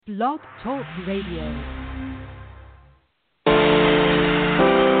Blog Talk Radio.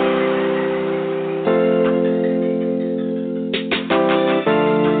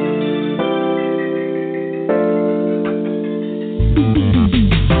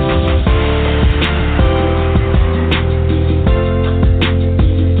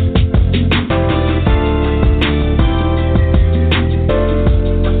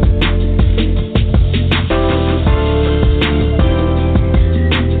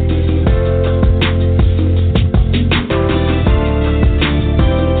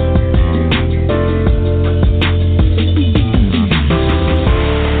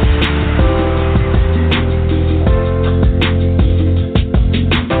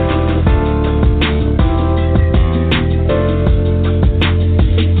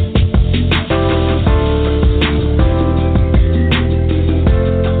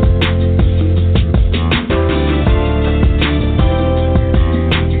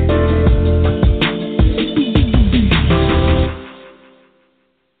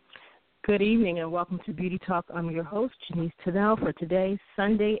 Good evening and welcome to Beauty Talk. I'm your host, Janice Tennell, for today,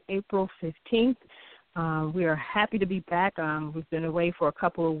 Sunday, April 15th. We are happy to be back. We've been away for a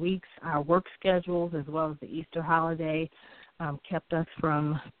couple of weeks. Our work schedules as well as the Easter holiday kept us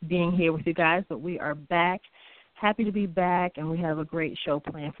from being here with you guys, but we are back. Happy to be back, and we have a great show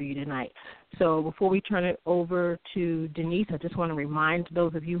planned for you tonight. So before we turn it over to Denise, I just want to remind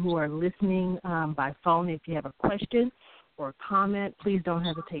those of you who are listening by phone, if you have a question or comment, please don't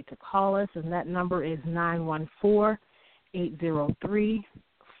hesitate to call us, and that number is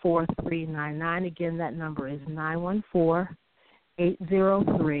 914-803-4399. Again, that number is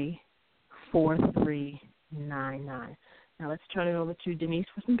 914-803-4399. Now let's turn it over to Denise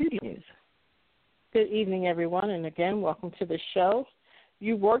for some beauty news. Good evening, everyone, and again, welcome to the show.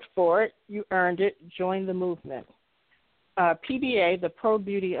 You worked for it, you earned it, join the movement. PBA, the Pro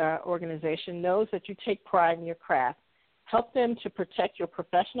Beauty organization, knows that you take pride in your craft. Help them to protect your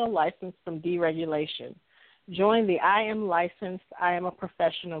professional license from deregulation. Join the I Am Licensed, I Am a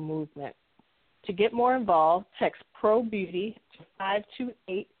Professional movement. To get more involved, text Pro Beauty to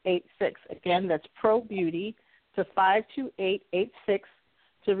 52886. Again, that's Pro Beauty to 52886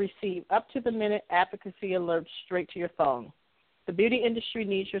 to receive up-to-the-minute advocacy alerts straight to your phone. The beauty industry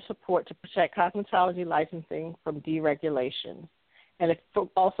needs your support to protect cosmetology licensing from deregulation. And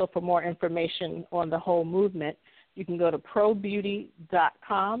also for more information on the whole movement, you can go to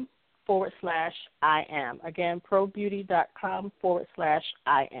probeauty.com/IAM. Again,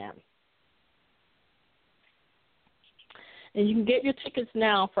 probeauty.com/IAM. And you can get your tickets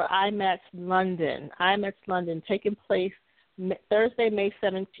now for IMAX London. IMAX London taking place Thursday, May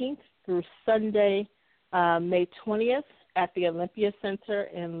 17th through Sunday, May 20th at the Olympia Center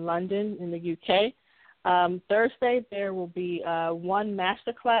in London in the UK. Thursday, there will be one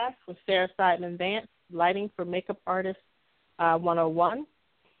masterclass with Sarah Seidman Vance, Lighting for Makeup Artists 101.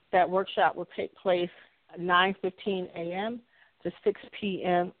 That workshop will take place 9:15 a.m. to 6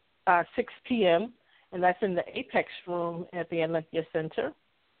 p.m., and that's in the Apex Room at the Olympia Center.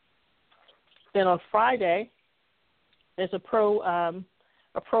 Then on Friday, there's a pro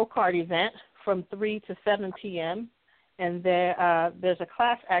card event from 3 to 7 p.m., and there's a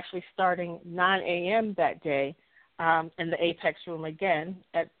class actually starting 9 a.m. that day in the Apex Room again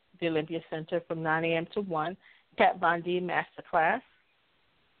at the Olympia Center from 9 a.m. to 1, Kat Von D Masterclass.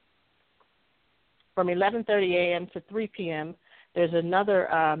 From 11:30 a.m. to 3 p.m., there's another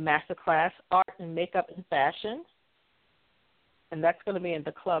masterclass, Art and Makeup and Fashion, and that's going to be in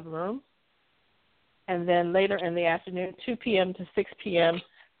the club room. And then later in the afternoon, 2 p.m. to 6 p.m.,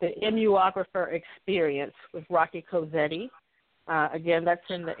 the Emuographer Experience with Rocky Cosetti. Again, that's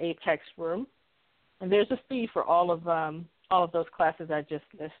in the Apex Room. And there's a fee for all of those classes I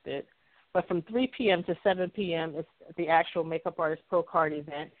just listed. But from 3 p.m. to 7 p.m. is the actual Makeup Artist Pro Card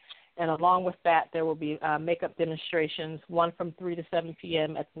event. And along with that, there will be makeup demonstrations, one from 3 to 7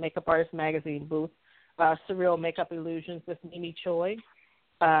 p.m. at the Makeup Artist Magazine booth, Surreal Makeup Illusions with Mimi Choi.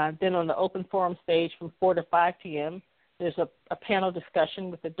 Then on the open forum stage from 4 to 5 p.m., there's a panel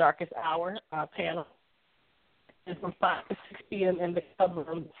discussion with the Darkest Hour panel. And from 5 to 6 p.m. in the club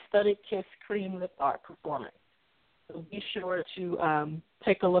room, Study Kiss Cream Lip Art performance. So be sure to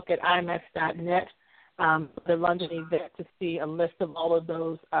take a look at IMAX.net, the London event, to see a list of all of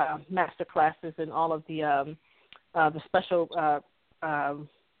those master classes and all of the special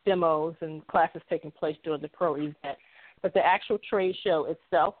demos and classes taking place during the pro event. But the actual trade show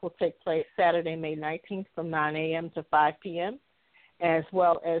itself will take place Saturday, May 19th from 9 a.m. to 5 p.m., as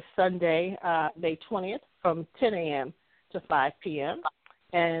well as Sunday, May 20th from 10 a.m. to 5 p.m.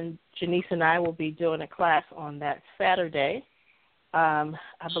 And Janice and I will be doing a class on that Saturday. I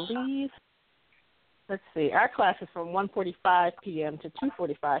believe, let's see, our class is from 1:45 p.m. to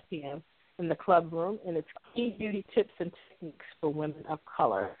 2:45 p.m. in the club room, and it's key beauty tips and techniques for women of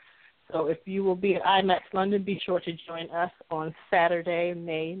color. So if you will be at IMAX London, be sure to join us on Saturday,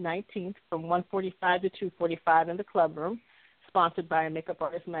 May 19th from 1:45 to 2:45 in the club room, sponsored by Makeup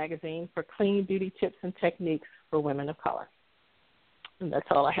Artist Magazine for clean beauty tips and techniques for women of color. And that's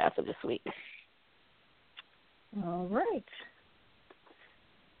all I have for this week. All right.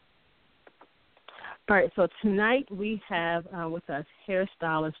 All right, so tonight we have with us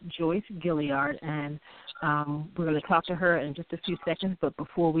hairstylist Joyce Gilliard, and we're going to talk to her in just a few seconds. But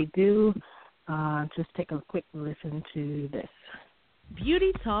before we do, just take a quick listen to this.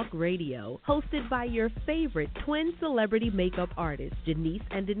 Beauty Talk Radio, hosted by your favorite twin celebrity makeup artists, Janice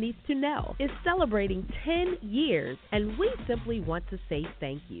and Denise Tunnell, is celebrating 10 years, and we simply want to say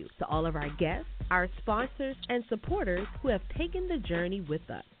thank you to all of our guests, our sponsors, and supporters who have taken the journey with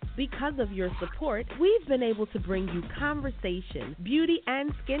us. Because of your support, we've been able to bring you conversations, beauty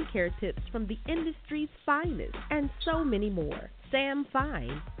and skincare tips from the industry's finest, and so many more. Sam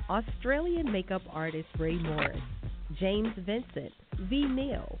Fine, Australian makeup artist Ray Morris, James Vincent, V.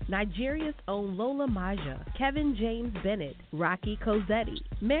 Neal, Nigeria's own Lola Maja, Kevin James Bennett, Rocky Cosetti,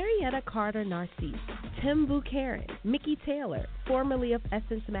 Marietta Carter Narcisse, Tim Buchanan, Mickey Taylor, formerly of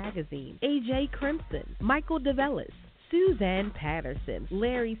Essence Magazine, AJ Crimson, Michael DeVellis, Suzanne Patterson,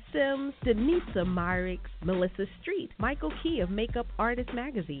 Larry Sims, Denisa Myricks, Melissa Street, Michael Key of Makeup Artist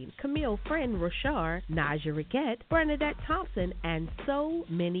Magazine, Camille Friend Rochard, Naja Riquette, Bernadette Thompson, and so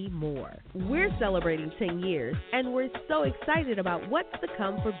many more. We're celebrating 10 years, and we're so excited about what's to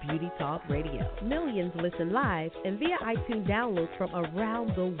come for Beauty Talk Radio. Millions listen live and via iTunes downloads from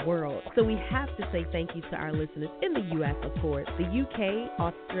around the world. So we have to say thank you to our listeners in the U.S., of course, the UK,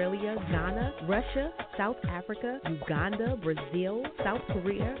 Australia, Ghana, Russia, South Africa, Uganda, Brazil, South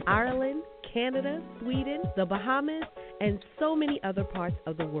Korea, Ireland, Canada, Sweden, the Bahamas, and so many other parts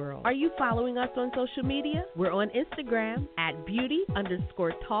of the world. Are you following us on social media? We're on Instagram at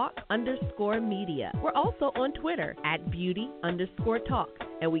beauty_talk_media. We're also on Twitter at beauty_talk.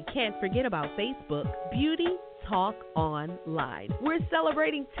 And we can't forget about Facebook, Beauty Talk Online. We're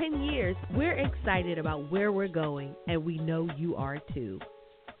celebrating 10 years. We're excited about where we're going, and we know you are too.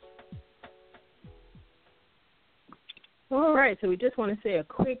 All right, so we just want to say a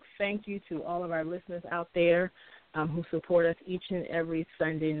quick thank you to all of our listeners out there who support us each and every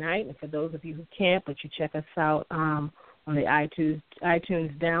Sunday night. And for those of you who can't, but you check us out on the iTunes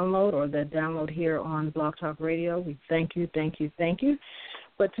download or the download here on Blog Talk Radio, we thank you, thank you, thank you.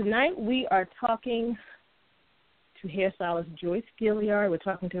 But tonight we are talking to hairstylist Joyce Gilliard. We're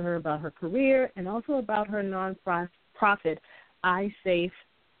talking to her about her career and also about her nonprofit iSAFE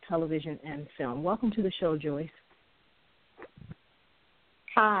television and film. Welcome to the show, Joyce.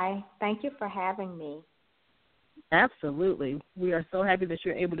 Hi, thank you for having me. Absolutely. We are so happy that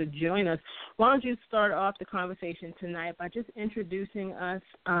you're able to join us. Why don't you start off the conversation tonight by just introducing us,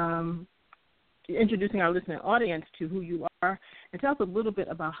 introducing our listening audience to who you are, and tell us a little bit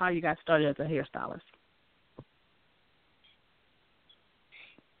about how you got started as a hairstylist.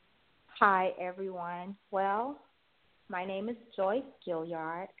 Hi, everyone. Well, my name is Joyce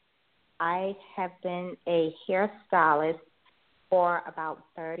Gilliard. I have been a hairstylist for about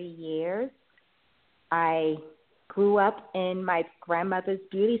 30 years. I grew up in my grandmother's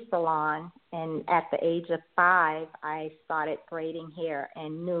beauty salon, and at the age of 5, I started braiding hair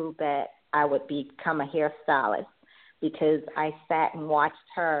and knew that I would become a hairstylist because I sat and watched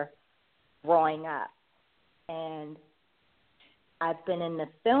her growing up. And I've been in the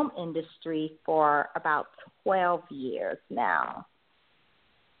film industry for about 12 years now.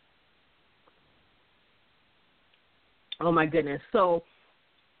 Oh, my goodness. So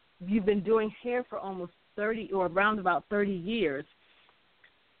you've been doing hair for almost 30 or around about 30 years,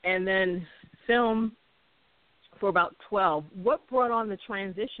 and then film for about 12. What brought on the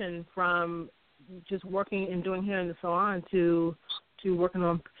transition from just working and doing hair in the salon to working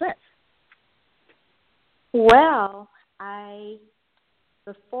on sets? Well,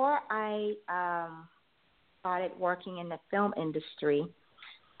 before I started working in the film industry,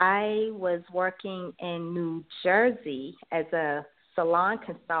 I was working in New Jersey as a salon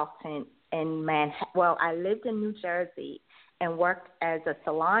consultant in Manhattan. Well, I lived in New Jersey and worked as a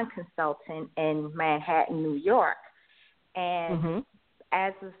salon consultant in Manhattan, New York. And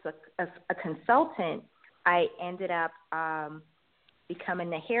as a consultant, I ended up becoming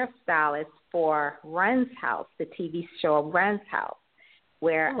the hairstylist for Run's House, the TV show Run's House,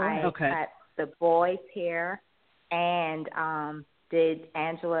 where I cut the boys' hair and did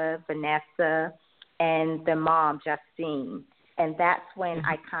Angela, Vanessa, and the mom, Justine. And that's when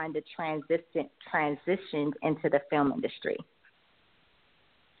I kind of transitioned into the film industry.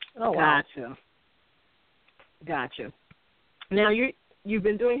 Oh, wow. Gotcha. Now, you've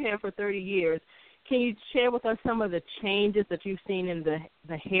been doing hair for 30 years. Can you share with us some of the changes that you've seen in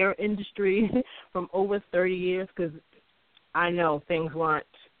the hair industry from over 30 years? Because I know things weren't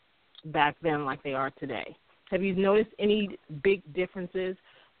back then like they are today. Have you noticed any big differences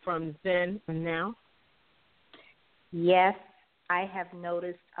from then and now? Yes, I have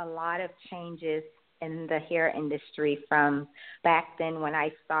noticed a lot of changes in the hair industry from back then when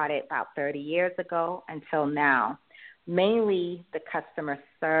I started about 30 years ago until now. Mainly the customer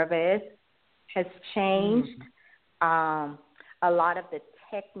service has changed. A lot of the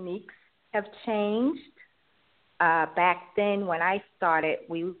techniques have changed. Back then when I started,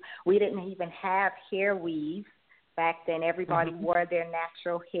 we didn't even have hair weaves. Back then everybody wore their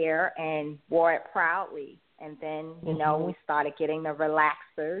natural hair and wore it proudly. And then, you know, we started getting the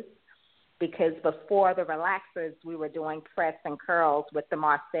relaxers, because before the relaxers, we were doing press and curls with the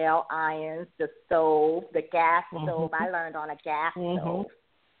Marcel irons, the stove, the gas stove. I learned on a gas stove.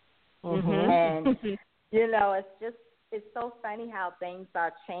 And, you know, it's so funny how things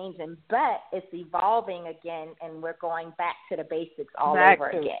are changing, but it's evolving again, and we're going back to the basics all over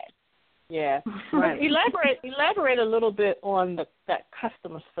again. Yeah. Right. Elaborate a little bit on that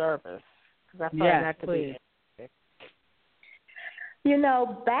customer service, because I find that to be. You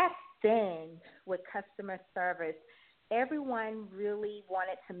know, back then with customer service, everyone really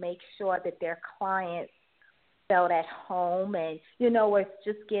wanted to make sure that their clients felt at home and, you know, was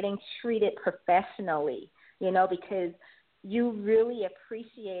just getting treated professionally, you know, because you really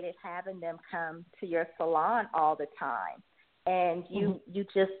appreciated having them come to your salon all the time. And you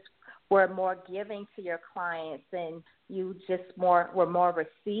just were more giving to your clients, and you just were more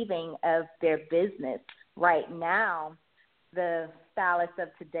receiving of their business. Right now, the stylists of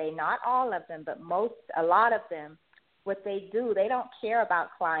today, not all of them, but a lot of them, what they do, they don't care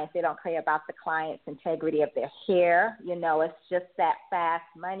about clients. They don't care about the client's integrity of their hair. You know, it's just that fast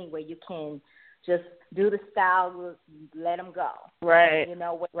money where you can just do the style, let them go. Right. You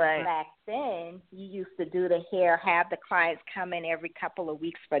know, back then, you used to do the hair, have the clients come in every couple of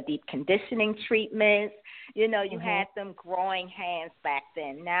weeks for deep conditioning treatments. You know, you had them growing hands back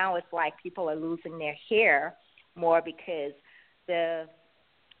then. Now it's like people are losing their hair more because the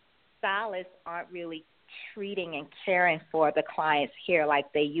stylists aren't really treating and caring for the client's hair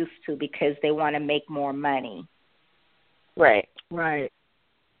like they used to, because they want to make more money. Right.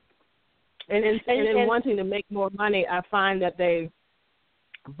 And in wanting to make more money, I find that they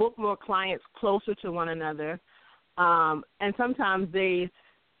book more clients closer to one another. And sometimes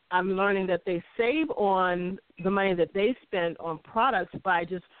I'm learning that they save on the money that they spend on products by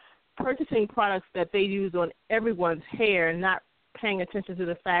just purchasing products that they use on everyone's hair and not paying attention to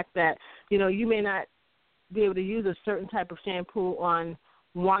the fact that, you know, you may not be able to use a certain type of shampoo on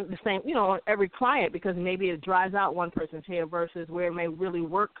on every client, because maybe it dries out one person's hair versus where it may really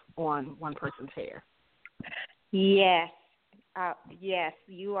work on one person's hair. Yes. Yes,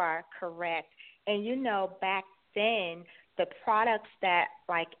 you are correct. And, you know, back then, the products that,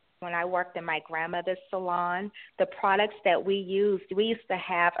 like, when I worked in my grandmother's salon, the products that we used to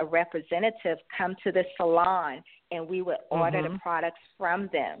have a representative come to the salon, and we would order the products from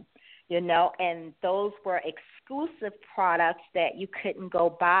them, you know, and those were exclusive products that you couldn't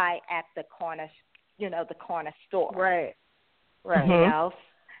go buy at the corner, the corner store. Right. You know,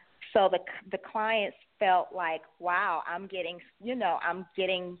 so the clients felt like, wow, I'm getting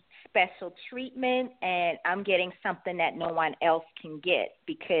special treatment, and I'm getting something that no one else can get,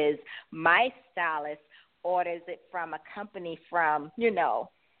 because my stylist orders it from a company from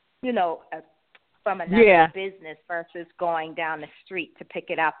another business versus going down the street to pick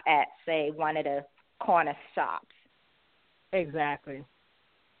it up at, say, one of the corner shops. Exactly.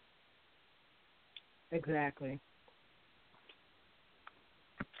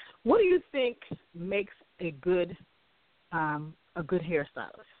 What do you think makes a good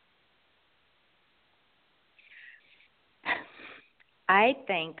hairstylist? I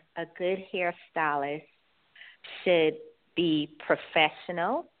think a good hairstylist should be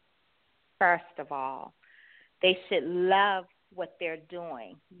professional, first of all. They should love what they're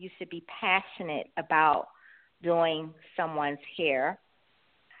doing. You should be passionate about doing someone's hair.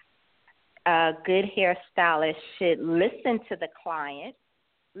 A good hairstylist should listen to the client,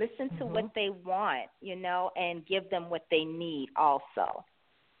 listen to what they want, and give them what they need also.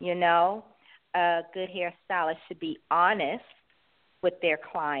 A good hairstylist should be honest with their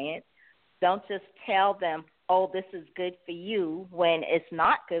clients. Don't just tell them, oh, this is good for you, when it's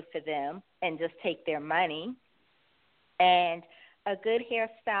not good for them, and just take their money. And a good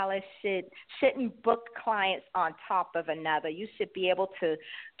hairstylist shouldn't book clients on top of another. You should be able to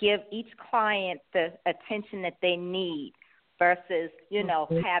give each client the attention that they need versus,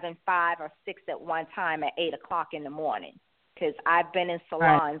 having 5 or 6 at one time at 8 o'clock in the morning. Because I've been in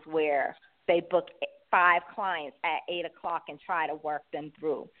salons where they book 5 clients at 8 o'clock and try to work them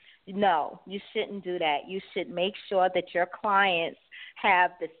through. No, you shouldn't do that. You should make sure that your clients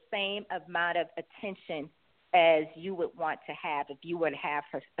have the same amount of attention as you would want to have if you were to have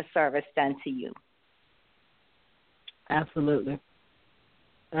a service done to you. Absolutely.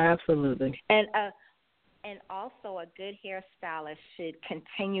 Absolutely. And also a good hairstylist should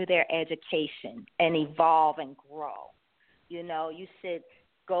continue their education and evolve and grow. You should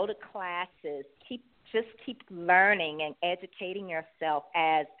go to classes, keep learning and educating yourself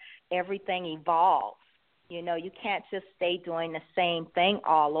as everything evolves. You can't just stay doing the same thing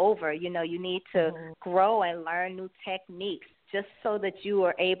all over. You need to grow and learn new techniques just so that you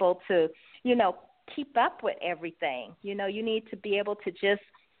are able to, keep up with everything. You need to be able to just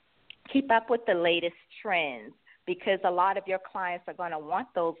keep up with the latest trends because a lot of your clients are going to want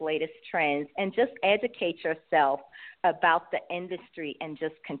those latest trends, and just educate yourself about the industry and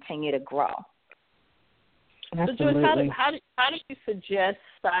just continue to grow. Absolutely. So, Joyce, how do you suggest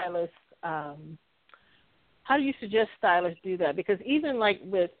stylists do that? Because even like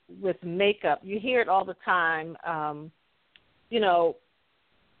with makeup, you hear it all the time.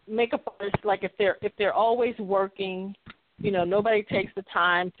 Makeup artists, like if they're always working, nobody takes the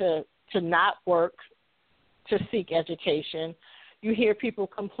time to not work to seek education. You hear people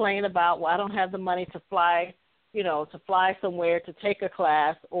complain about, well, I don't have the money to fly somewhere to take a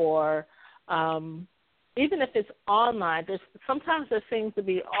class, or even if it's online, sometimes there seems to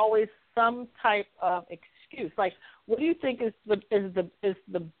be always some type of excuse. Like, what do you think is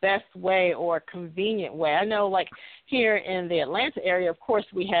the best way or convenient way? I know, like here in the Atlanta area, of course,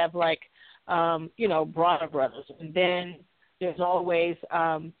 we have Bronner Brothers, and then there's always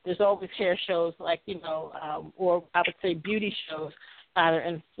hair shows like or I would say beauty shows either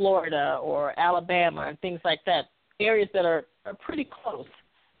in Florida or Alabama and things like that, areas that are pretty close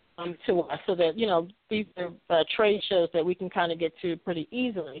to us, so that these are trade shows that we can kind of get to pretty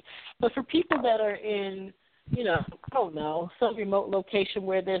easily. But for people that are in some remote location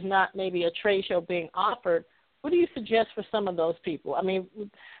where there's not maybe a trade show being offered, what do you suggest for some of those people? I mean,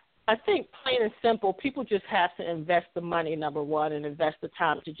 I think plain and simple, people just have to invest the money, number one, and invest the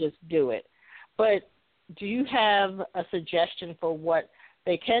time to just do it. But do you have a suggestion for what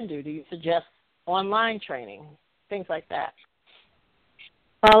they can do? Do you suggest online training, things like that?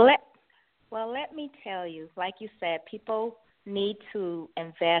 Well, let me tell you, like you said, people need to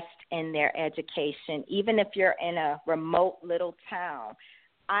invest in their education, even if you're in a remote little town.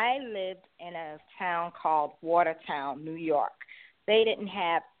 I lived in a town called Watertown, New York. They didn't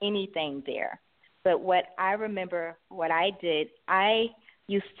have anything there. But what I remember, what I did, I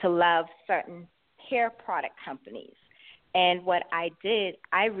used to love certain hair product companies. And what I did,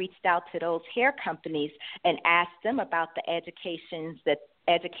 I reached out to those hair companies and asked them about the education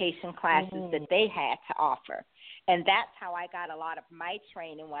classes that they had to offer. And that's how I got a lot of my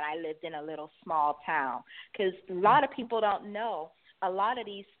training when I lived in a little small town. Because a lot of people don't know, a lot of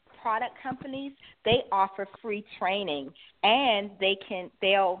these product companies, they offer free training, and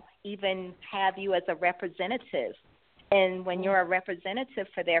they'll even have you as a representative. And when you're a representative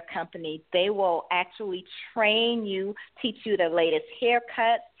for their company, they will actually train you, teach you the latest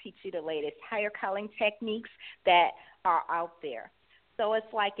haircuts, teach you the latest hair coloring techniques that are out there. So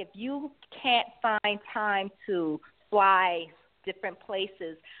it's like if you can't find time to fly different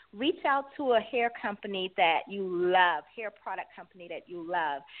places, reach out to a hair company that you love, hair product company that you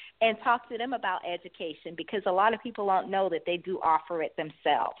love, and talk to them about education, because a lot of people don't know that they do offer it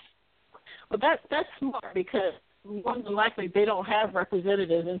themselves. Well, that's smart, because more than likely they don't have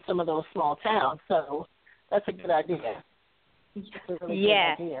representatives in some of those small towns, so that's a good idea. That's a really good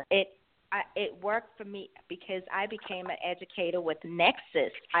idea. It worked for me because I became an educator with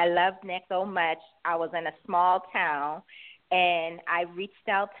Nexus. I loved Nexus so much. I was in a small town, and I reached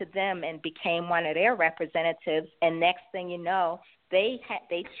out to them and became one of their representatives. And next thing you know, they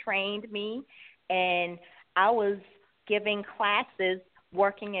trained me, and I was giving classes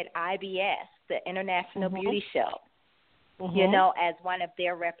working at IBS, the International Beauty Show, as one of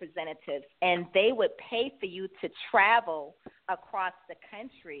their representatives. And they would pay for you to travel across the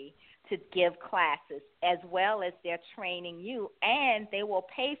country to give classes, as well as they're training you, and they will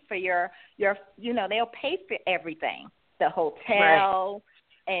pay for they'll pay for everything, the hotel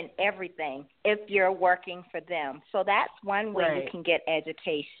and everything, if you're working for them. So that's one way you can get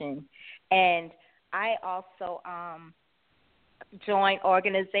education. And I also join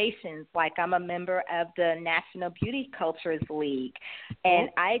organizations. Like I'm a member of the National Beauty Cultures League, and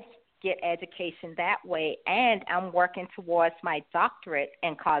I get education that way, and I'm working towards my doctorate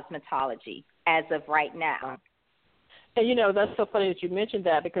in cosmetology as of right now. And, you know, that's so funny that you mentioned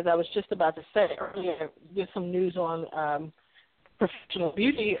that, because I was just about to say earlier, there's some news on Professional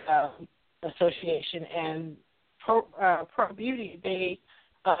Beauty Association and Pro Beauty. They,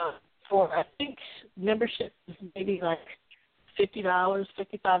 for, I think, membership is maybe like $50,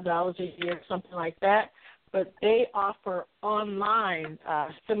 $55 a year, something like that. But they offer online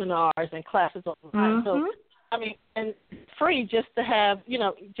seminars and classes online. So, I mean, and free just to have, you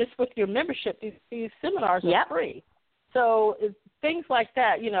know, just with your membership, these seminars are free. So things like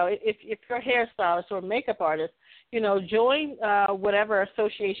that, you know, if you're a hairstylist or a makeup artist, you know, join whatever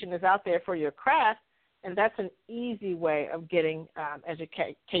association is out there for your craft, and that's an easy way of getting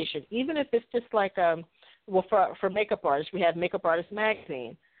education. Even if it's just like, well, for makeup artists, we have Makeup Artist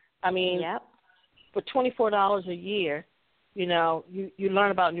Magazine. I mean, for $24 a year, you know, you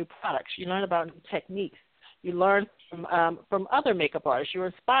learn about new products, you learn about new techniques, you learn from other makeup artists, you're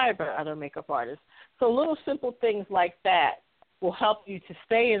inspired by other makeup artists. So little simple things like that will help you to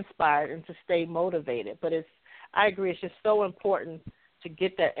stay inspired and to stay motivated. But I agree, it's just so important to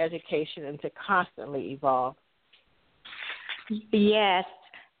get that education and to constantly evolve. Yes,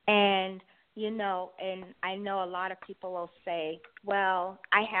 and, you know, and I know a lot of people will say, well,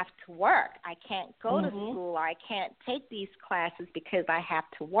 I have to work. I can't go to school, or I can't take these classes because I have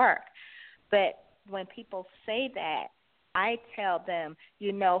to work. But when people say that, I tell them,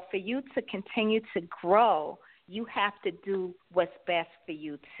 you know, for you to continue to grow, you have to do what's best for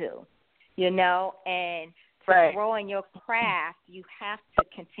you too, you know, and to grow in your craft, you have to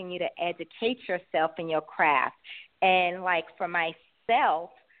continue to educate yourself in your craft. And like for myself,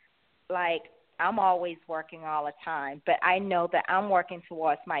 like I'm always working all the time, but I know that I'm working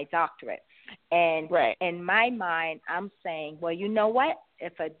towards my doctorate. And in my mind, I'm saying, well, you know what?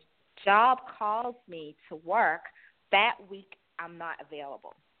 If a job calls me to work, that week I'm not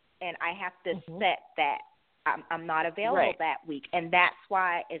available. And I have to set that I'm not available that week. And that's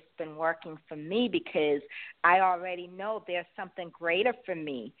why it's been working for me, because I already know there's something greater for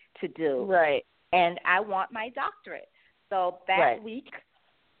me to do. Right. And I want my doctorate. So that week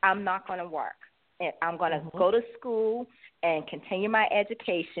I'm not going to work. I'm going to go to school and continue my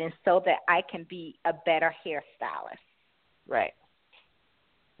education so that I can be a better hairstylist. Right.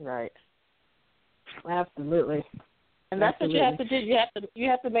 Right. Absolutely. And that's what you have to do. You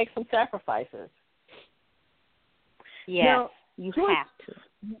have to make some sacrifices. Yes, now, you have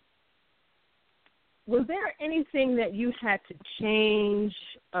to. Was there anything that you had to change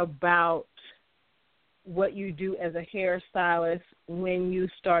about what you do as a hairstylist when you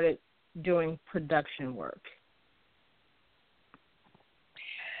started doing production work?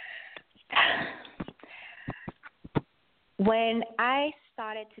 When I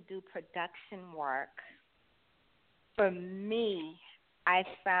started to do production work, for me, I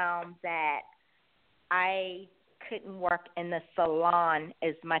found that I couldn't work in the salon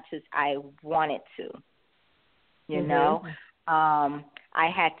as much as I wanted to. You know, I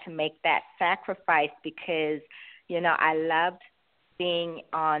had to make that sacrifice because, you know, I loved being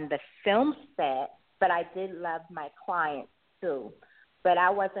on the film set, but I did love my clients too. But I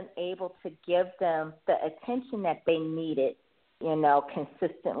wasn't able to give them the attention that they needed, you know,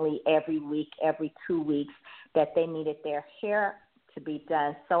 consistently every week, every 2 weeks, that they needed their hair to be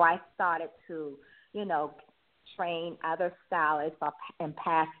done. So I started to, you know, train other stylists and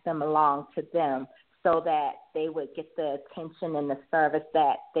pass them along to them so that they would get the attention and the service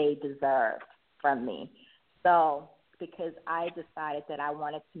that they deserved from me. So because I decided that I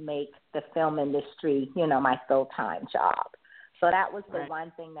wanted to make the film industry, you know, my full-time job. So that was the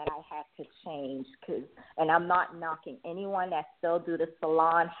one thing that I had to change, and I'm not knocking anyone that still do the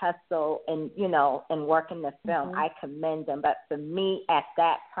salon hustle and, you know, and work in the film. I commend them. But for me at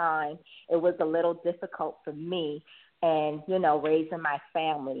that time, it was a little difficult for me and, you know, raising my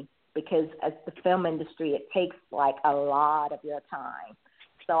family, because as the film industry, it takes like a lot of your time.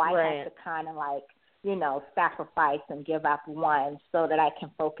 So I had to kind of like, you know, sacrifice and give up one so that I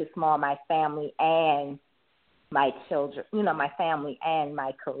can focus more on my family and my children, you know, my family and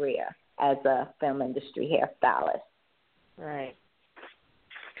my career as a film industry hairstylist. Right.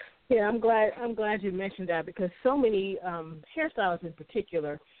 Yeah, I'm glad you mentioned that, because so many hairstylists in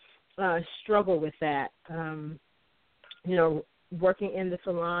particular struggle with that. You know, working in the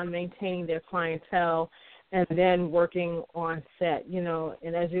salon, maintaining their clientele, and then working on set. You know,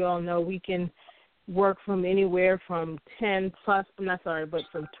 and as you all know, we can work from anywhere from from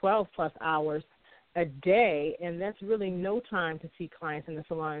 12 plus hours a day, and that's really no time to see clients in the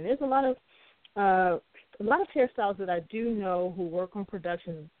salon. And there's a lot of hairstylists that I do know who work on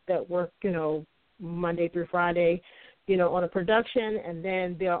productions that work, Monday through Friday, on a production, and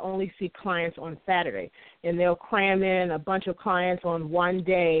then they'll only see clients on Saturday. And they'll cram in a bunch of clients on one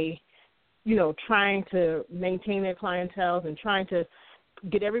day, trying to maintain their clientele and trying to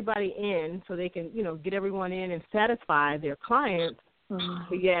get everybody in so they can, get everyone in and satisfy their clients,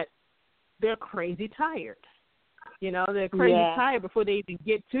 but yet they're crazy tired. They're crazy tired before they even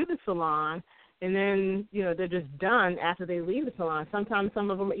get to the salon, and then, they're just done after they leave the salon. Sometimes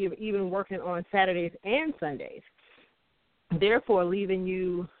some of them are even working on Saturdays and Sundays, therefore leaving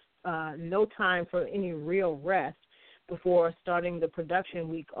you no time for any real rest before starting the production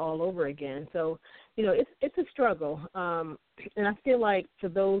week all over again. So, it's a struggle. And I feel like for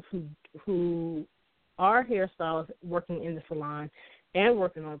those who are hairstylists working in the salon and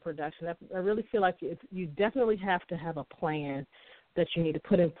working on production, I really feel like you definitely have to have a plan that you need to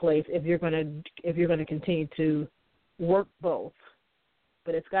put in place if you're going to continue to work both.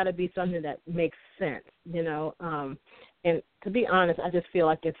 But it's got to be something that makes sense, And to be honest, I just feel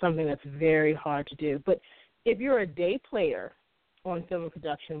like it's something that's very hard to do. But if you're a day player on film and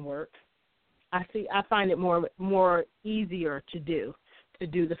production work, I find it more easier to do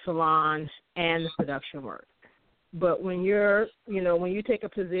the salon and the production work. But when when you take a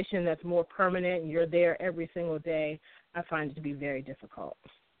position that's more permanent and you're there every single day, I find it to be very difficult.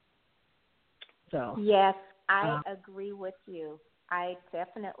 So yes, I agree with you. I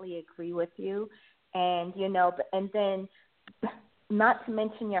definitely agree with you. And, and then not to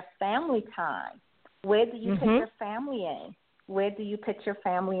mention your family time. Where do you put your family in? Where do you put your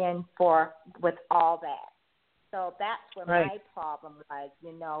family in with all that? So that's where my problem was.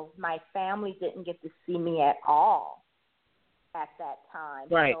 My family didn't get to see me at all at that time.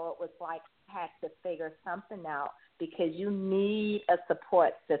 Right. So it was like I had to figure something out, because you need a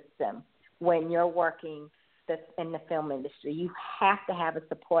support system when you're working in the film industry. You have to have a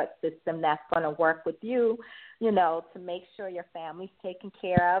support system that's going to work with you, to make sure your family's taken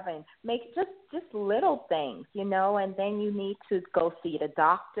care of, and make just little things, and then you need to go see the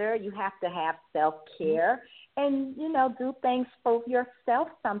doctor. You have to have self-care and, do things for yourself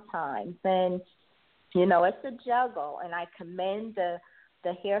sometimes. And, it's a juggle, and I commend the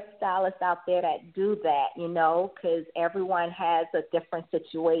hairstylists out there that do that, because everyone has a different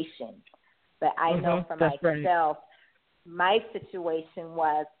situation. But I know for myself, my situation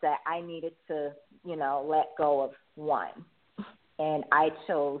was that I needed to, let go of one. And I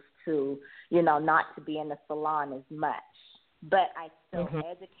chose to, not to be in the salon as much. But I still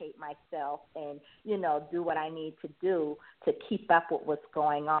educate myself and, do what I need to do to keep up with what's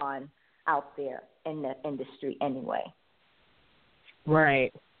going on out there in the industry anyway.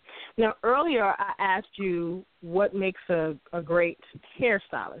 Right. Now, earlier I asked you what makes a great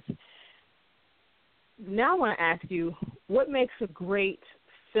hairstylist. Now I want to ask you, what makes a great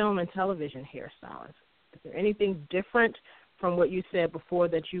film and television hairstylist? Is there anything different from what you said before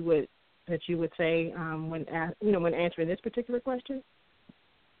that you would say when answering this particular question?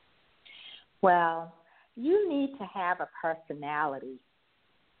 Well, you need to have a personality,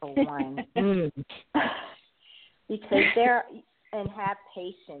 for one, because and have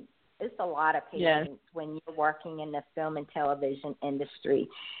patience. It's a lot of patience when you're working in the film and television industry.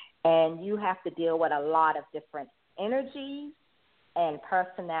 And you have to deal with a lot of different energies and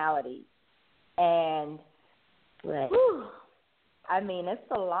personalities. And, it's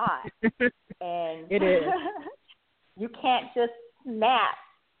a lot. And it is. You can't just snap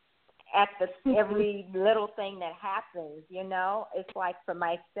at every little thing that happens, It's like for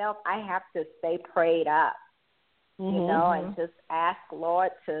myself, I have to stay prayed up, and just ask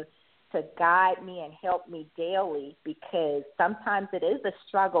Lord to guide me and help me daily, because sometimes it is a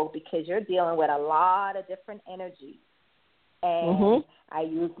struggle because you're dealing with a lot of different energies. And I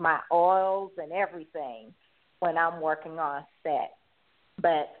use my oils and everything when I'm working on set.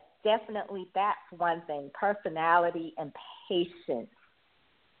 But definitely that's one thing, personality and patience,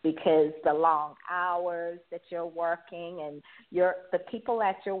 because the long hours that you're working and the people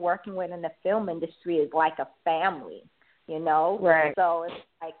that you're working with in the film industry is like a family. Right. So it's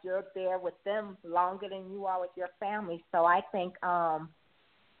like you're there with them longer than you are with your family. So I think a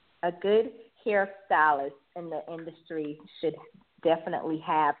good hairstylist in the industry should definitely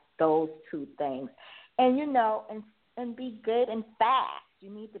have those two things. And, and be good and fast. You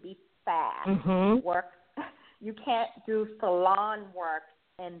need to be fast. Work. You can't do salon work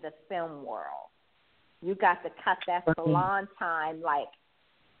in the film world. You got to cut that salon time like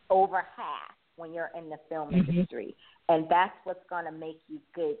over half when you're in the film industry. And that's what's going to make you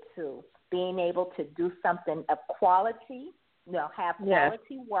good, too. being able to do something of quality, have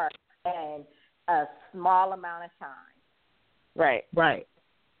quality work in a small amount of time. Right.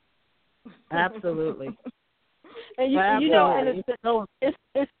 Absolutely. And and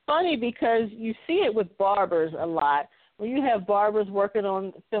it's funny because you see it with barbers a lot. When you have barbers working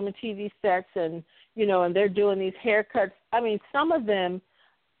on film and TV sets and, and they're doing these haircuts, I mean, some of them,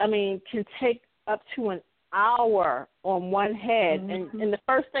 can take up to an hour on one head. Mm-hmm. And the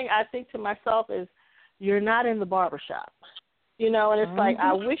first thing I think to myself is, you're not in the barbershop. And it's like,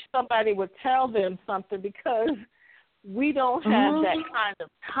 I wish somebody would tell them something because we don't have that kind of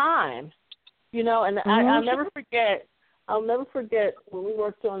time, and I'll never forget when we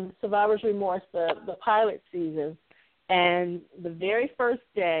worked on Survivor's Remorse, the pilot season, and the very first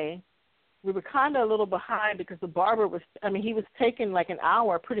day, we were kind of a little behind because the barber he was taking like an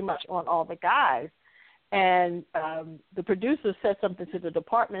hour pretty much on all the guys. And the producer said something to the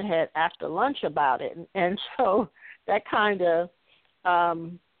department head after lunch about it. And so that kind of,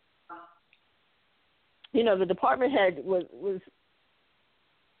 the department head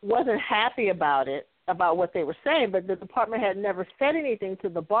wasn't happy about it, about what they were saying, but the department head never said anything to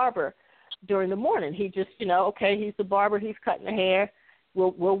the barber during the morning. He just, okay, he's the barber, he's cutting the hair,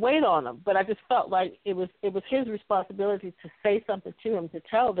 we'll wait on him. But I just felt like it was his responsibility to say something to him, to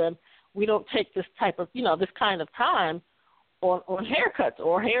tell them, we don't take this type of, this kind of time on haircuts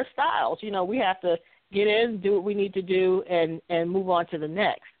or hairstyles. We have to get in, do what we need to do, and move on to the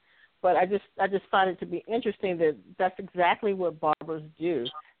next. But I just find it to be interesting that that's exactly what barbers do.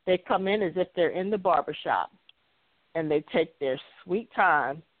 They come in as if they're in the barbershop, and they take their sweet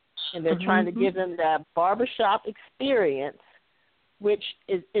time, and they're trying to give them that barbershop experience, which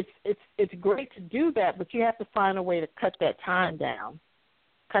is it's great to do that, but you have to find a way to cut that time down.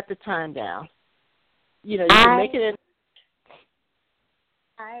 Cut the time down. You can make it in.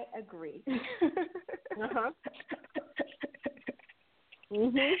 I agree.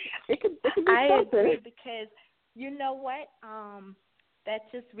 It could be I something. agree because you know what? That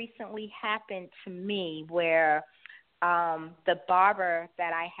just recently happened to me where the barber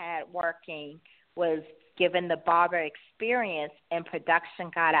that I had working was given the barber experience, and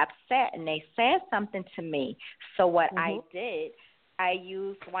production got upset, and they said something to me. So what I did, I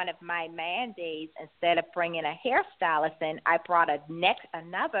used one of my man-days. Instead of bringing a hairstylist in, I brought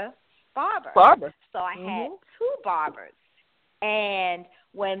another barber. So I had two barbers. And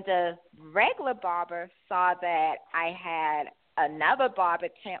when the regular barber saw that I had another barber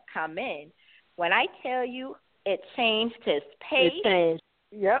come in, when I tell you it changed his pace. It changed.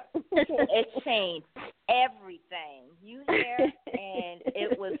 Yep. It changed everything. You hear? And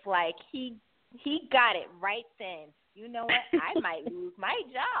it was like he got it right then. You know what? I might lose my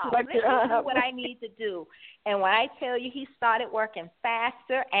job. Let me do what I need to do. And when I tell you, he started working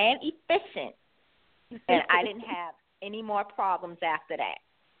faster and efficient, and I didn't have any more problems after that.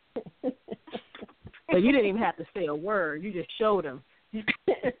 So you didn't even have to say a word. You just showed him.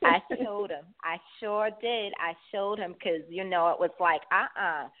 I showed him. I sure did. I showed him because, it was like,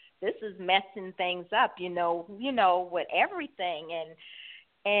 this is messing things up, with everything.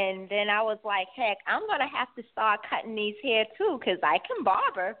 And then I was like, heck, I'm going to have to start cutting these hair, too, because I can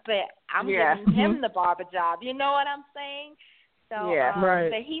barber, but I'm giving him the barber job. You know what I'm saying? So,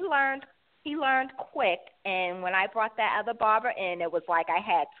 right. But he learned quick, and when I brought that other barber in, it was like I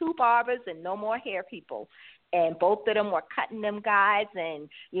had two barbers and no more hair people. And both of them were cutting them guys, and,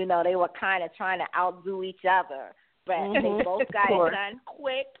 they were kind of trying to outdo each other. But they both got it done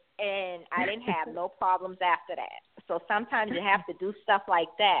quick, and I didn't have no problems after that. So sometimes you have to do stuff like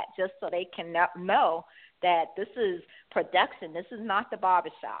that just so they can know that this is production. This is not the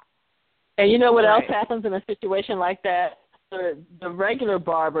barbershop. And you know what else happens in a situation like that? The regular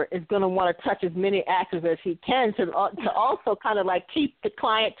barber is going to want to touch as many actors as he can to also kind of like keep the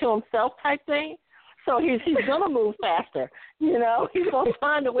client to himself type thing. So he's going to move faster. He's going to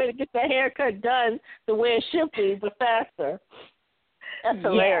find a way to get the haircut done the way it should be, but faster. That's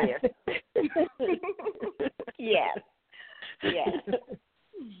hilarious. Yes.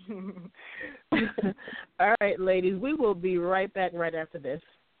 All right, ladies, we will be right back right after this.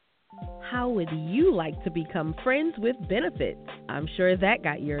 How would you like to become friends with benefits? I'm sure that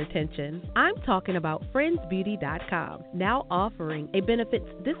got your attention. I'm talking about friendsbeauty.com, now offering a benefits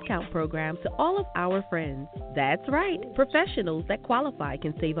discount program to all of our friends. That's right. Professionals that qualify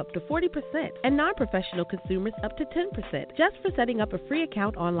can save up to 40% and non-professional consumers up to 10% just for setting up a free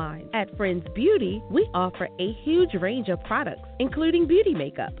account online. At Friends Beauty, we offer a huge range of products, including beauty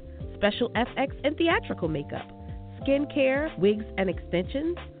makeup, special FX and theatrical makeup, skincare, wigs and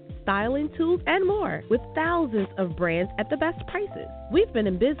extensions, styling tools, and more, with thousands of brands at the best prices. We've been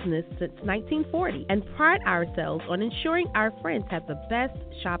in business since 1940 and pride ourselves on ensuring our friends have the best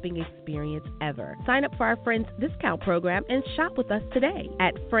shopping experience ever. Sign up for our Friends Discount Program and shop with us today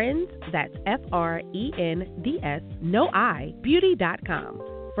at Friends, that's FRENDS, no I, beauty.com.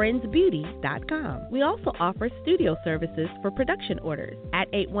 friendsbeauty.com. We also offer studio services for production orders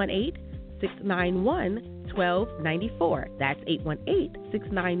at 818-691-1294. That's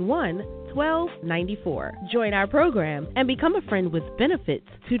 818-691-1294. Join our program and become a friend with benefits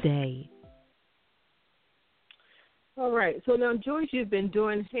today. All right. So now, Joyce, you've been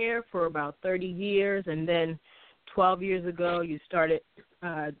doing hair for about 30 years, and then 12 years ago you started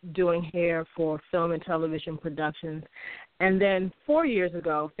doing hair for film and television productions. And then 4 years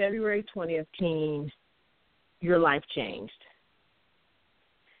ago, February 20th, your life changed.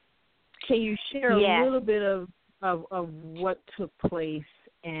 Can you share a little bit of what took place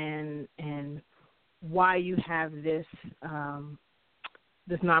and why you have this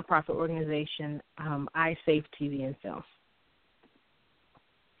this nonprofit organization, iSAFE TV and Film?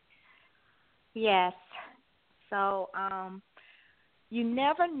 Yes. So you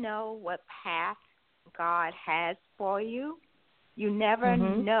never know what path God has for you. You never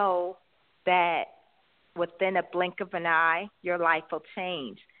know that within a blink of an eye, your life will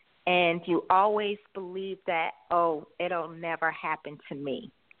change. And you always believe that, oh, it'll never happen to me.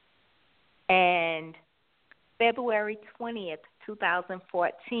 And February 20th,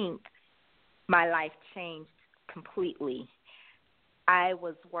 2014, my life changed completely. I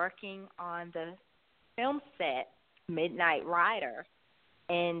was working on the film set, Midnight Rider,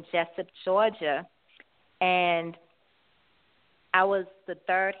 in Jessup, Georgia, and I was the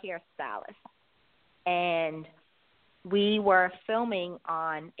third hairstylist. And we were filming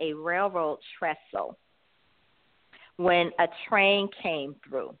on a railroad trestle when a train came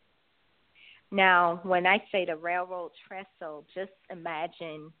through. Now, when I say the railroad trestle, just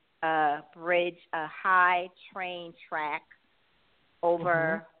imagine a bridge, a high train track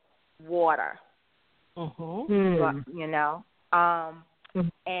over water. You know,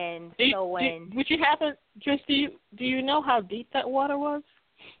 and so when would you happen? Just do you know how deep that water was?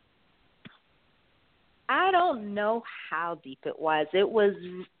 I don't know how deep it was. It was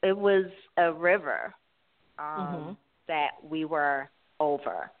a river that we were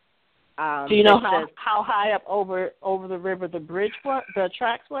over. Do you know how high up over the river the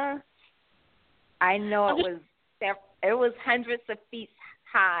tracks were? I know it was hundreds of feet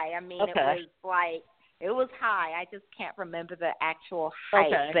high. I mean, it was high. I just can't remember the actual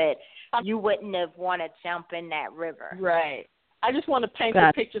height, but you wouldn't have want to jump in that river. Right. I just want to paint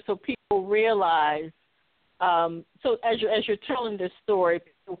the picture so people realize. So as you're telling this story,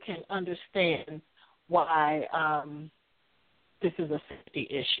 people can understand why this is a safety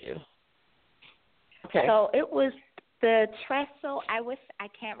issue. Okay. So it was the trestle. I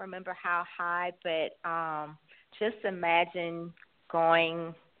can't remember how high, but just imagine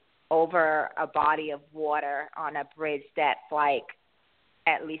going over a body of water on a bridge that's like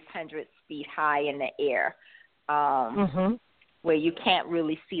at least hundreds feet high in the air, where you can't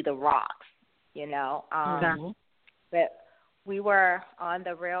really see the rocks, you know. But we were on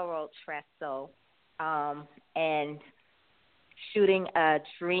the railroad trestle and shooting a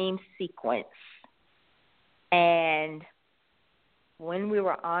dream sequence. And when we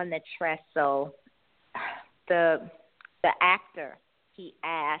were on the trestle, the actor, he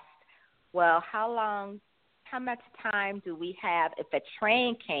asked, well, how much time do we have if a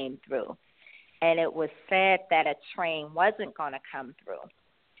train came through? And it was said that a train wasn't going to come through.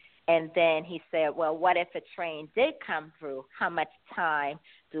 And then he said, well, what if a train did come through? How much time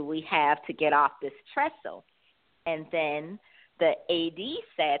do we have to get off this trestle? And then the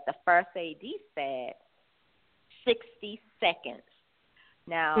first AD said, 60 seconds.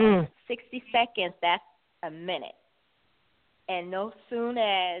 Now, 60 seconds, that's a minute. And no soon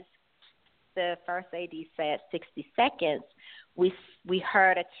as the first AD said 60 seconds, we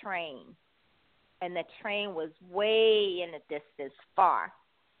heard a train. And the train was way in the distance, far.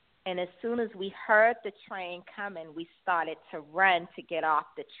 And as soon as we heard the train coming, we started to run to get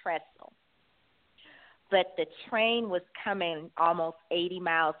off the trestle. But the train was coming almost 80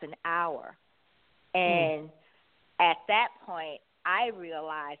 miles an hour. And at that point, I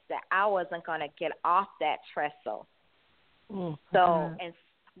realized that I wasn't going to get off that trestle. So and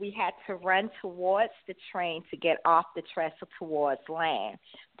we had to run towards the train to get off the trestle towards land.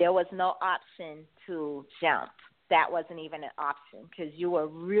 There was no option to jump. That wasn't even an option because you were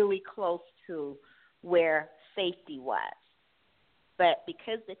really close to where safety was. But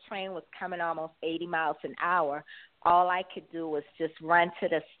because the train was coming almost 80 miles an hour, all I could do was just run to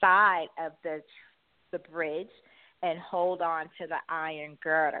the side of the bridge and hold on to the iron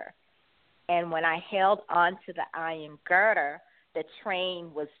girder. And when I held on to the iron girder, the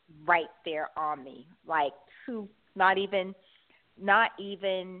train was right there on me, like not even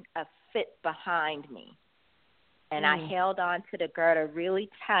a foot behind me. And I held on to the girder really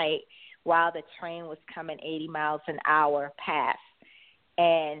tight while the train was coming 80 miles an hour past.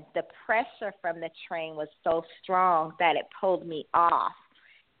 And the pressure from the train was so strong that it pulled me off.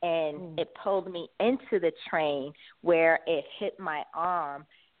 And it pulled me into the train where it hit my arm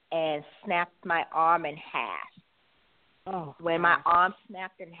and snapped my arm in half. Oh, when my arm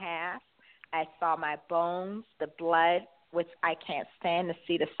snapped in half, I saw my bones, the blood, which I can't stand to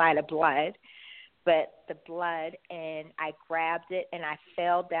see the sight of blood, but the blood, and I grabbed it and I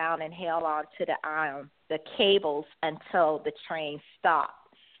fell down and held on to the cables until the train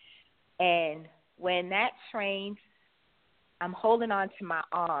stopped. And when that train, I'm holding on to my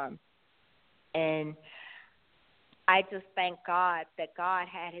arm, and I just thank God that God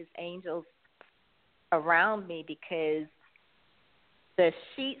had his angels around me, because the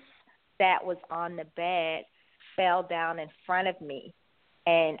sheets that was on the bed fell down in front of me,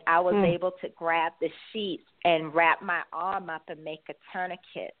 and I was able to grab the sheets and wrap my arm up and make a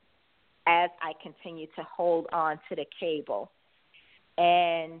tourniquet as I continued to hold on to the cable.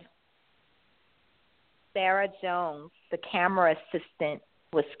 And Sarah Jones, the camera assistant,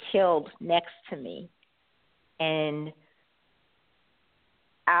 was killed next to me. And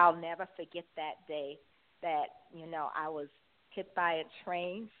I'll never forget that day that, I was hit by a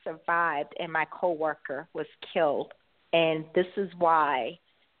train, survived, and my coworker was killed. And this is why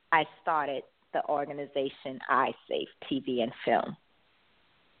I started the organization iSAFE TV and Film.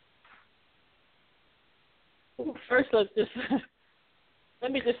 First,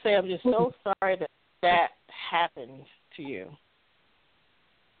 let me just say I'm just so sorry that happened to you.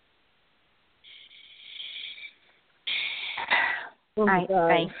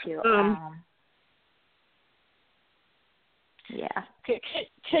 Thank you. Yeah.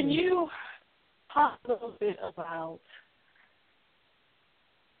 Can you talk a little bit about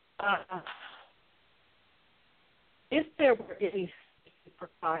if there were any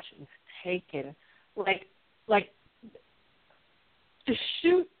precautions taken, like to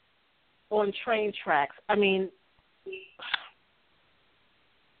shoot on train tracks? I mean,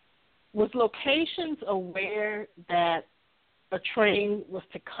 was locations aware that a train was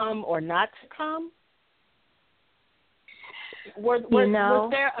to come or not to come? Was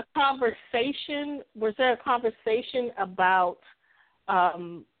there a conversation? Was there a conversation about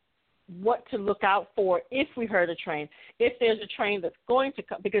what to look out for if we heard a train? If there's a train that's going to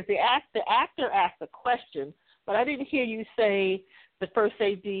come, because the actor asked a question, but I didn't hear you say the first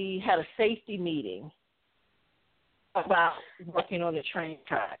AD had a safety meeting about working on the train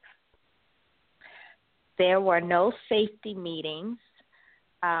tracks. There were no safety meetings.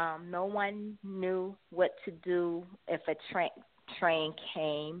 No one knew what to do if a train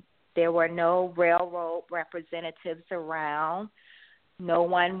came. There were no railroad representatives around. No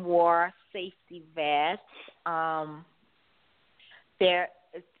one wore safety vests.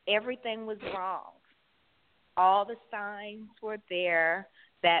 Everything was wrong. All the signs were there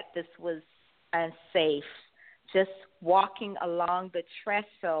that this was unsafe. Just walking along the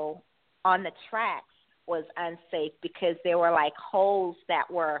trestle on the tracks was unsafe because there were like holes that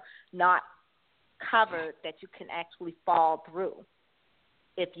were not covered that you can actually fall through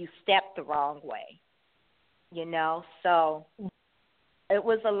if you step the wrong way, So it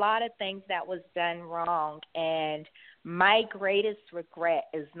was a lot of things that was done wrong, and my greatest regret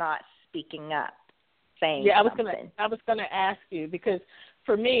is not speaking up, saying something. I was gonna ask you, because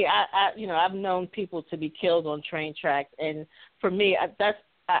for me, I've known people to be killed on train tracks, and for me,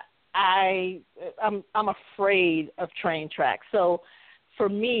 I'm afraid of train tracks. So for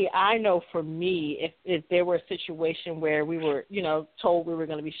me, if there were a situation where we were, told we were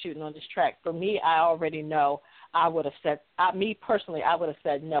going to be shooting on this track, for me, I already know I would have said, me personally, I would have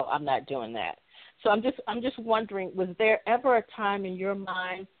said, no, I'm not doing that. So I'm just wondering, was there ever a time in your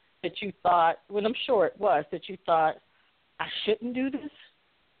mind that you thought, well, I'm sure it was, that you thought, I shouldn't do this?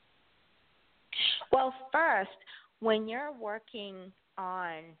 Well, first, when you're working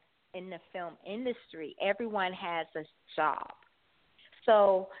in the film industry, everyone has a job.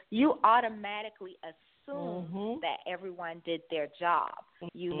 So you automatically assume that everyone did their job.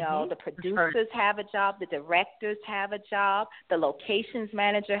 You know, the producers have a job, the directors have a job, the locations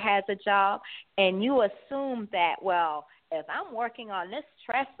manager has a job, and you assume that, well, if I'm working on this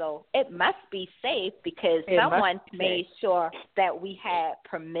trestle, it must be safe because someone made sure that we had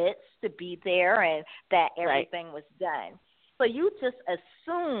permits to be there and that everything was done. So you just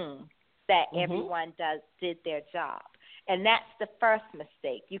assume that everyone did their job. And that's the first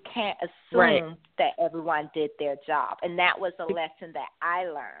mistake. You can't assume that everyone did their job. And that was a lesson that I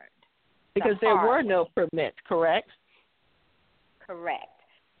learned. Because there were no permits, correct? Correct.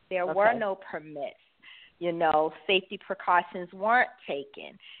 There were no permits. You know, safety precautions weren't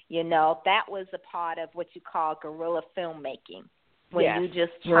taken. You know, that was a part of what you call guerrilla filmmaking, when you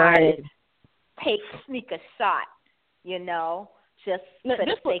just try to sneak a shot, you know, just for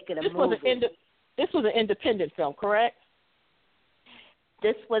the sake of the movie. This was an independent film, correct?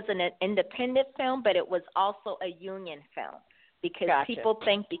 This was an independent film, but it was also a union film because people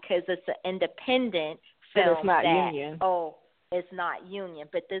think because it's an independent film it's not union. Oh, it's not union.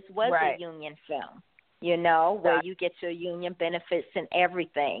 But this was a union film, you know, where you get your union benefits and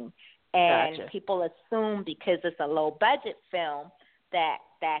everything. And people assume because it's a low-budget film that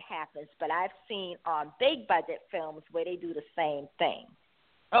happens. But I've seen on big-budget films where they do the same thing.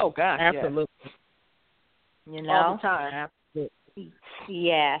 Oh, gosh, absolutely. You know? All the time, absolutely.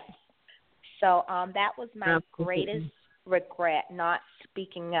 Yes. So that was my greatest regret, not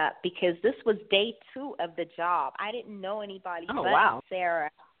speaking up, because this was day 2 of the job. I didn't know anybody but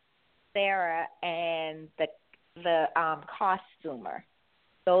Sarah and the costumer.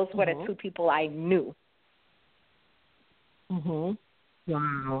 Those were the 2 people I knew.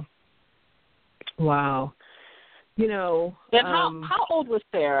 Wow. You know, and how old was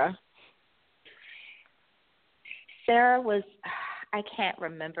Sarah? Sarah was, I can't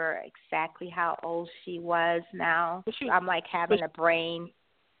remember exactly how old she was now. I'm like having a brain.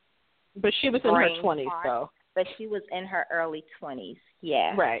 But she was in her 20s, though. But she was in her early 20s,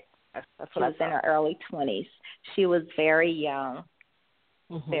 yeah. Right. That's what she was in her early 20s. She was very young,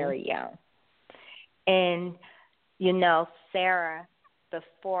 very young. And, you know, Sarah,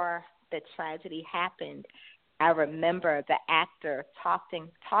 before the tragedy happened, I remember the actor talking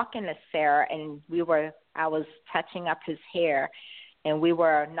to Sarah, and I was touching up his hair, and we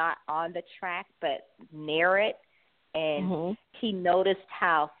were not on the track but near it, and he noticed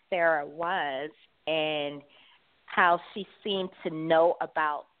how Sarah was and how she seemed to know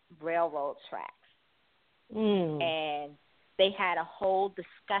about railroad tracks. And they had a whole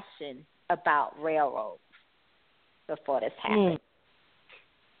discussion about railroads before this happened.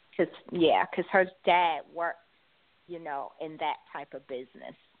 Because her dad worked, you know, in that type of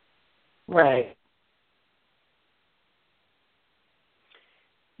business. Right.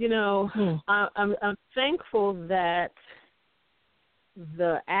 You know, I'm thankful that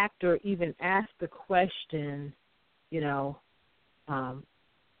the actor even asked the question, you know,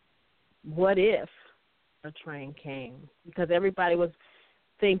 what if a train came? Because everybody was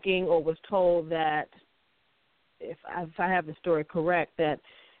thinking or was told that, if I have the story correct, that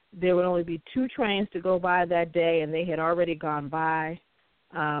there would only be 2 trains to go by that day, and they had already gone by.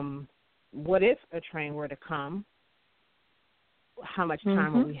 What if a train were to come? How much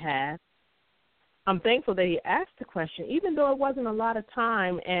time would we have? I'm thankful that he asked the question, even though it wasn't a lot of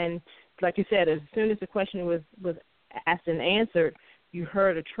time. And like you said, as soon as the question was asked and answered, you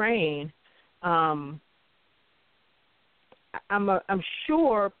heard a train. I'm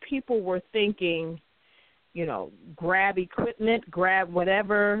sure people were thinking, you know, grab equipment, grab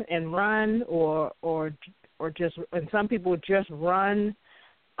whatever, and run, or just. And some people would just run.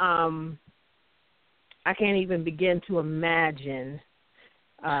 I can't even begin to imagine.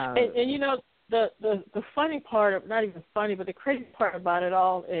 And you know, the funny part, not even funny, but the crazy part about it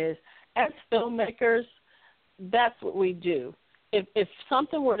all is, as filmmakers, that's what we do. If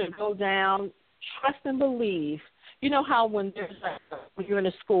something were to go down, trust and believe. You know how when you're in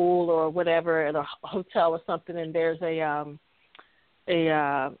a school or whatever, at a hotel or something, and there's a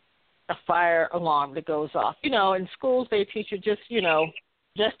fire alarm that goes off. You know, in schools they teach you just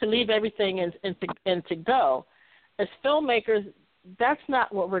to leave everything and to go. As filmmakers, that's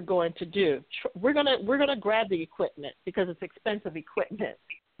not what we're going to do. We're gonna grab the equipment because it's expensive equipment.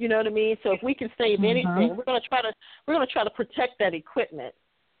 You know what I mean? So if we can save anything, we're gonna try to protect that equipment.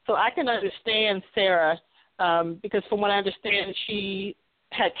 So I can understand Sarah, because from what I understand, she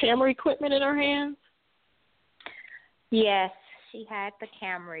had camera equipment in her hands. Yes, she had the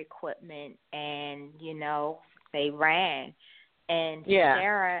camera equipment, and you know, they ran. And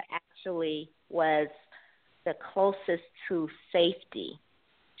Sarah actually was the closest to safety.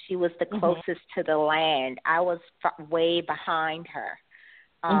 She was the closest to the land. I was way behind her.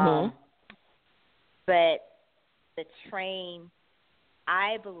 But the train,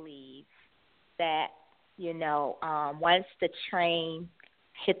 I believe that, once the train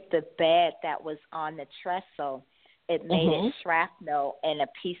hit the bed that was on the trestle, it made it shrapnel, and a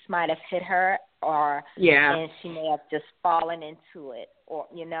piece might have hit her, and she may have just fallen into it, or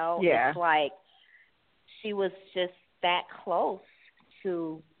it's like she was just that close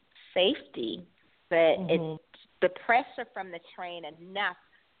to safety. But the pressure from the train enough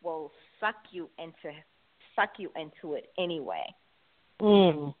will suck you into it anyway.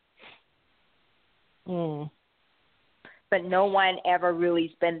 But no one ever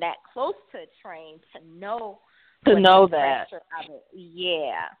really's been that close to a train to know that. Pressure of it.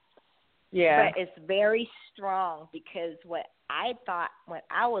 Yeah. But it's very strong, because what I thought when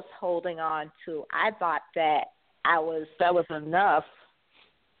I was holding on to, I thought that was enough.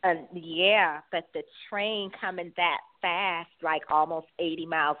 And but the train coming that fast, like almost 80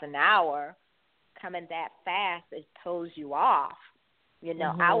 miles an hour, coming that fast, it pulls you off.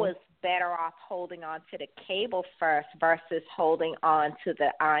 I was better off holding on to the cable first versus holding on to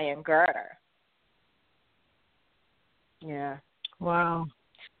the iron girder. Yeah. Wow.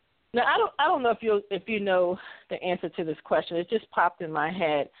 Now I don't know if you know the answer to this question. It just popped in my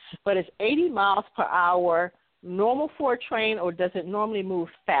head. But is 80 miles per hour normal for a train, or does it normally move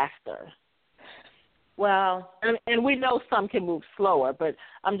faster? Well, and we know some can move slower, but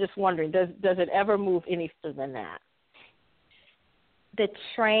I'm just wondering, does it ever move any faster than that? The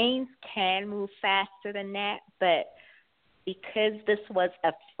trains can move faster than that, but because this was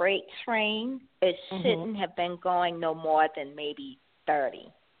a freight train, it shouldn't have been going no more than maybe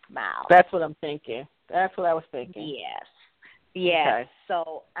 30 miles. That's what I'm thinking. That's what I was thinking. Yes. Yes. Okay.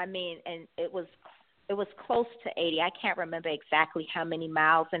 So, and it was close to 80. I can't remember exactly how many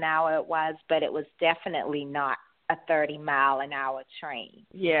miles an hour it was, but it was definitely not a 30-mile-an-hour train.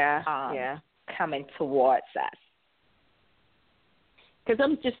 Coming towards us. Because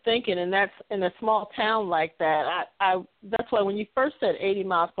I'm just thinking, and that's in a small town like that. That's why when you first said 80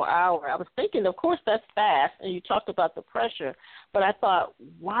 miles per hour, I was thinking, of course, that's fast, and you talked about the pressure. But I thought,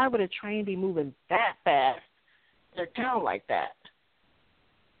 why would a train be moving that fast in a town like that?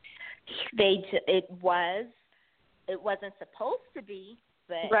 It wasn't supposed to be,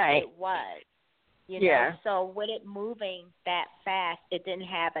 but it was. So with it moving that fast, it didn't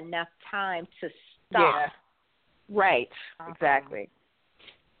have enough time to stop. Yeah. Right. Exactly.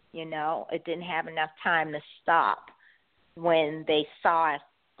 It didn't have enough time to stop when they saw us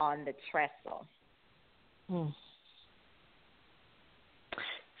on the trestle.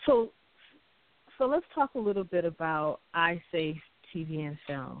 So let's talk a little bit about iSAFE TV and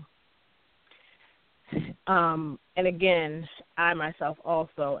film. And again, I myself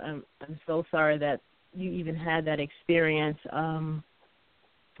also am so sorry that you even had that experience.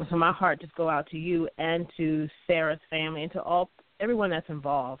 So my heart just go out to you and to Sarah's family and to everyone that's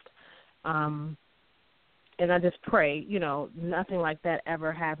involved. And I just pray, nothing like that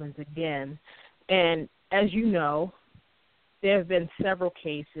ever happens again. And as you know, there have been several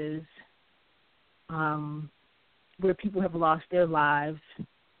cases where people have lost their lives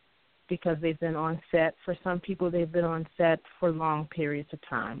because they've been on set. For some people, they've been on set for long periods of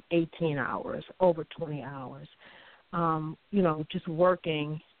time, 18 hours, over 20 hours, just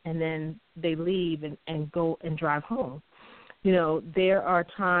working, and then they leave and go and drive home. There are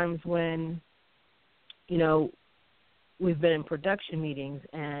times when, we've been in production meetings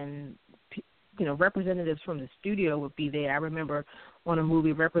and, representatives from the studio would be there. I remember on a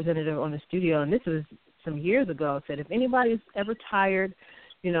movie, representative on the studio, and this was some years ago, said if anybody's ever tired,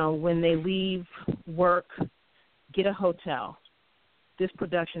 when they leave work, get a hotel. This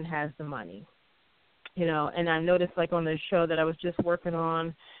production has the money. And I noticed, like, on the show that I was just working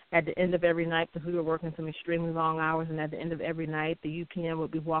on, at the end of every night, because we were working some extremely long hours, and at the end of every night, the UPM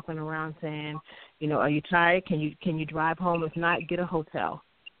would be walking around saying, are you tired? Can you drive home? If not, get a hotel.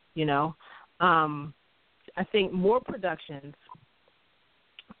 I think more productions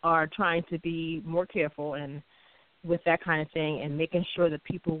are trying to be more careful and with that kind of thing, and making sure that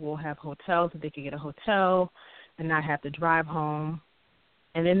people will have hotels, that they can get a hotel and not have to drive home.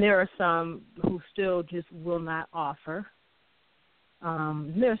 And then there are some who still just will not offer.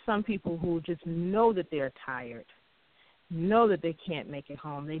 There are some people who just know that they're tired, know that they can't make it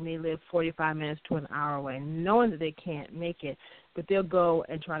home. They may live 45 minutes to an hour away, knowing that they can't make it, but they'll go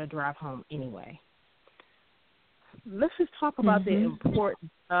and try to drive home anyway. Let's just talk about the importance.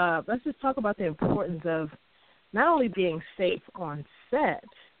 Let's just talk about the importance of not only being safe on set,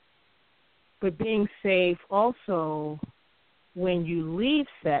 but being safe also when you leave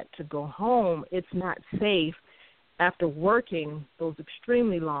set to go home, it's not safe after working those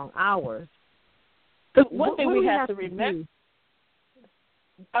extremely long hours. So one thing we have to remember,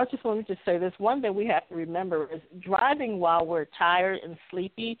 I just wanted to say this, one thing we have to remember is driving while we're tired and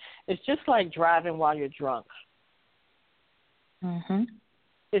sleepy is just like driving while you're drunk. Mhm.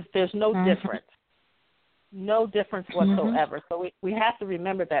 There's no difference. No difference whatsoever. So we have to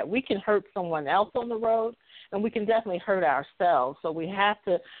remember that. We can hurt someone else on the road, and we can definitely hurt ourselves. So we have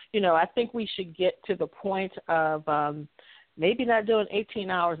to, I think we should get to the point of maybe not doing 18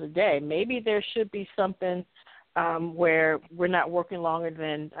 hours a day. Maybe there should be something where we're not working longer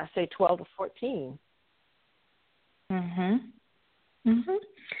than, I say, 12 to 14. Mhm. Mhm.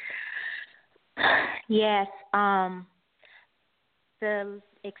 Yes.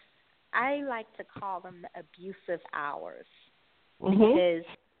 I like to call them the abusive hours, because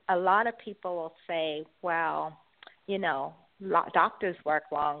a lot of people will say, well, doctors work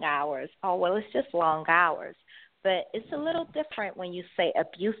long hours. Oh, well, it's just long hours. But it's a little different when you say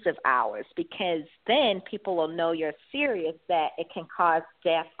abusive hours, because then people will know you're serious, that it can cause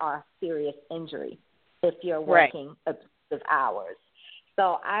death or serious injury if you're working abusive hours.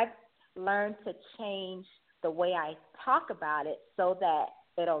 So I've learned to change the way I talk about it so that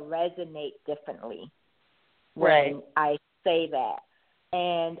it'll resonate differently when I say that.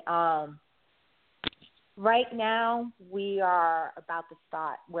 And right now we're about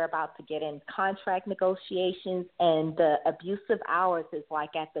to get in contract negotiations, and the abusive hours is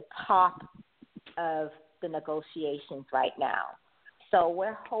like at the top of the negotiations right now. So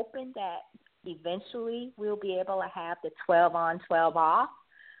we're hoping that eventually we'll be able to have the 12 on, 12 off,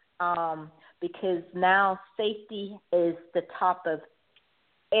 because now safety is the top of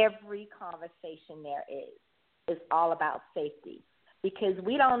every conversation there is. It's all about safety, because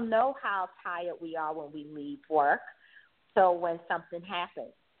we don't know how tired we are when we leave work. So when something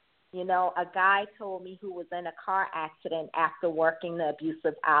happens, a guy told me who was in a car accident after working the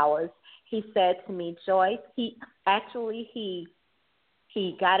abusive hours, he said to me, Joyce, he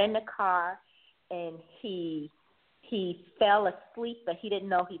got in the car and he fell asleep, but he didn't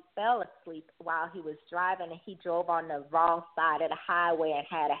know he fell asleep while he was driving, and he drove on the wrong side of the highway and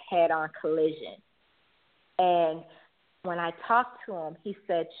had a head-on collision. And when I talked to him, he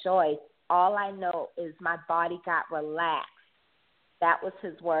said, Joyce, all I know is my body got relaxed. That was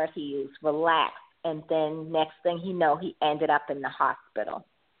his word he used, relaxed. And then next thing he know, he ended up in the hospital.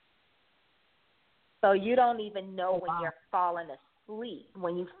 So you don't even know when you're falling asleep.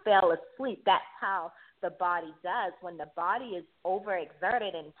 When you fell asleep, that's how the body does. When the body is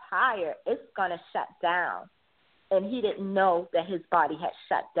overexerted and tired, it's going to shut down. And he didn't know that his body had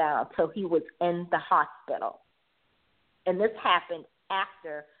shut down till he was in the hospital. And this happened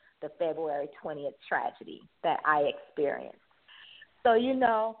after the February 20th tragedy that I experienced. So,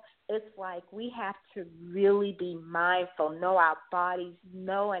 it's like we have to really be mindful, know our bodies,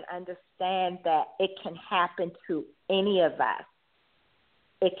 know and understand that it can happen to any of us.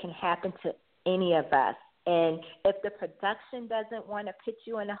 It can happen to any of us. And if the production doesn't want to put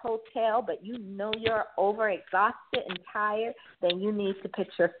you in a hotel, but you're overexhausted and tired, then you need to put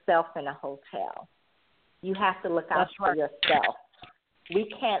yourself in a hotel. You have to look out for yourself.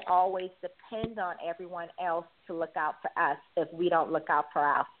 We can't always depend on everyone else to look out for us if we don't look out for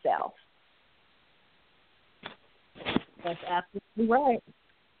ourselves. That's absolutely right.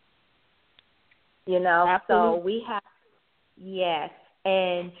 Absolutely. So we have, yes,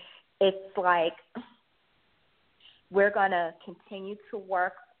 and it's like we're going to continue to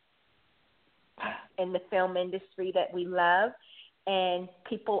work in the film industry that we love, and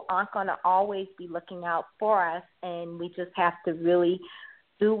people aren't going to always be looking out for us, and we just have to really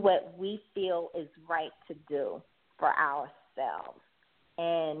do what we feel is right to do for ourselves.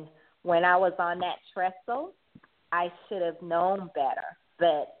 And when I was on that trestle, I should have known better,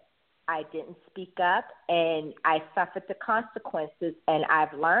 but I didn't speak up, and I suffered the consequences, and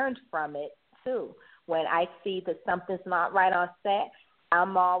I've learned from it too. When I see that something's not right on set,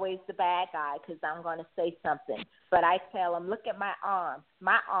 I'm always the bad guy because I'm going to say something. But I tell them, look at my arm.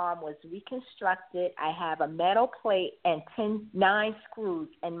 My arm was reconstructed. I have a metal plate and 9 screws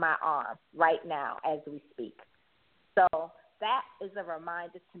in my arm right now as we speak. So that is a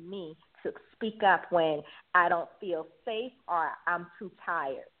reminder to me to speak up when I don't feel safe or I'm too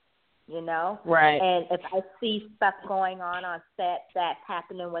tired, Right. And if I see stuff going on set that's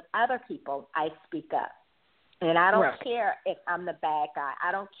happening with other people, I speak up. And I don't care if I'm the bad guy.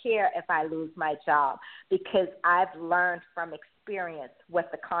 I don't care if I lose my job, because I've learned from experience what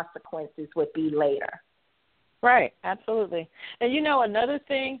the consequences would be later. Right, absolutely. And another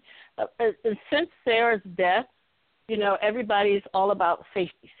thing, since Sarah's death, You know, everybody's all about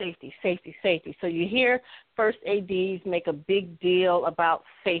safety, safety, safety, safety. So you hear first ADs make a big deal about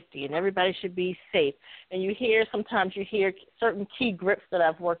safety, and everybody should be safe. And sometimes you hear certain key grips that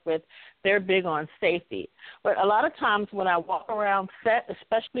I've worked with, they're big on safety. But a lot of times when I walk around set,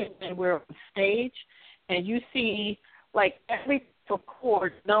 especially when we're on stage, and you see like every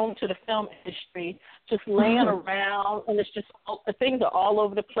cord known to the film industry just laying around, and it's just the things are all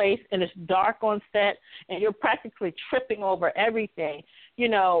over the place, and it's dark on set, and you're practically tripping over everything. You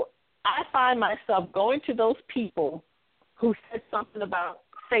know, I find myself going to those people who said something about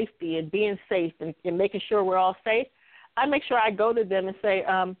safety and being safe and making sure we're all safe. I make sure I go to them and say,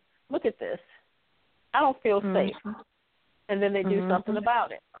 look at this. I don't feel safe. And then they do something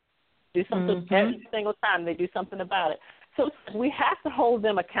about it. Do something every single time. They do something about it. So we have to hold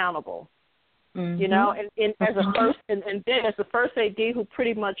them accountable, you know, and as a first, and then as the first AD who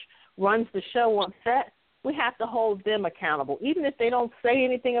pretty much runs the show on set, we have to hold them accountable. Even if they don't say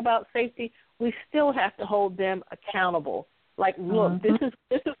anything about safety, we still have to hold them accountable. Like, look, this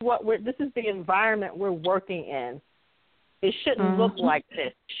is the environment we're working in. It shouldn't look like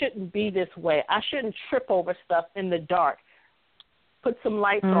this. It shouldn't be this way. I shouldn't trip over stuff in the dark. Put some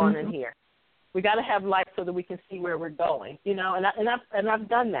lights on in here. We got to have lights so that we can see where we're going, you know. And I've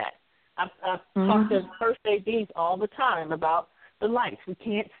done that. I've talked to first ADs all the time about the lights. We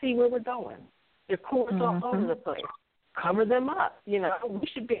can't see where we're going. There are cords all over the place. Cover them up, you know. We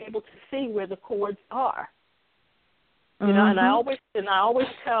should be able to see where the cords are, you know. And I always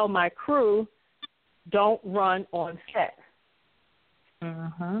tell my crew, don't run on set.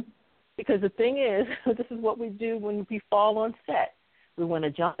 Because the thing is, this is what we do when we fall on set. We want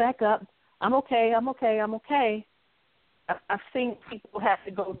to jump back up. I'm okay. I've seen people have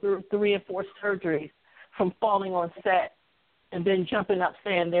to go through 3 and 4 surgeries from falling on set and then jumping up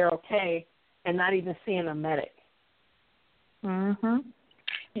saying they're okay and not even seeing a medic. You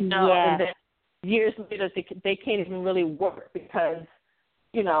know, and then years later they can't even really work because,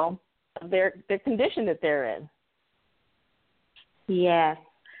 you know, their condition that they're in. Yes,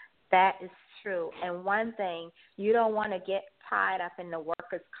 that is true. And one thing, you don't want to get tied up in the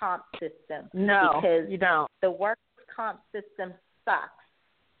workers' comp system. No, because you don't. The workers' comp system sucks.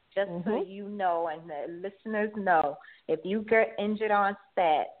 Just so you know and the listeners know, if you get injured on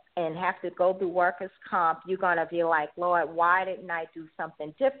set and have to go through workers' comp, you're going to be like, Lord, why didn't I do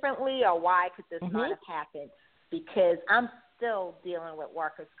something differently, or why could this not have happened? Because I'm still dealing with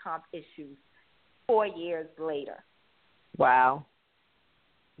workers' comp issues 4 years later. Wow.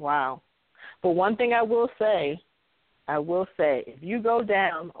 But one thing I will say, if you go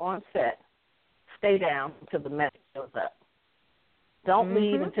down on set, stay down until the medic shows up. Don't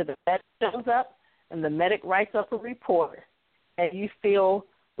leave until the medic shows up and the medic writes up a report and you feel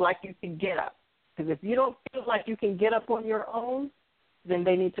like you can get up. Because if you don't feel like you can get up on your own, then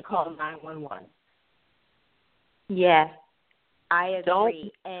they need to call 911. Yes, I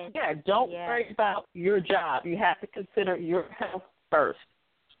agree. Don't worry about your job. You have to consider your health first.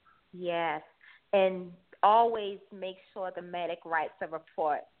 Yes, and always make sure the medic writes a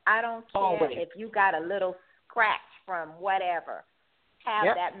report. I don't care if you got a little scratch from whatever.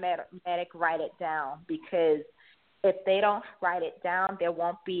 Have that medic write it down, because if they don't write it down, there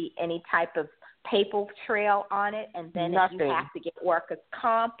won't be any type of paper trail on it, and then if you have to get workers'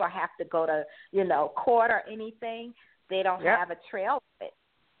 comp or have to go to, court or anything, they don't have a trail of it.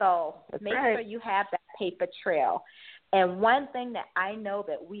 So make sure you have that paper trail. And one thing that I know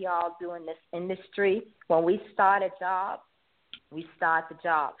that we all do in this industry, when we start a job, we start the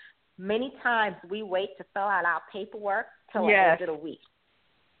job. Many times we wait to fill out our paperwork till the end of the week.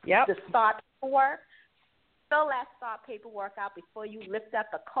 To start paperwork, fill that start paperwork out before you lift up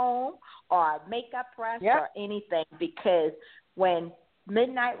a comb or a makeup brush or anything, because when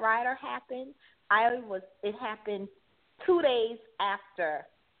Midnight Rider happened, it happened 2 days after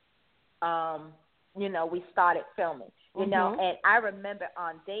we started filming. And I remember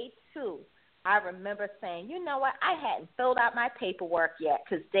on day 2, I remember saying, you know what, I hadn't filled out my paperwork yet,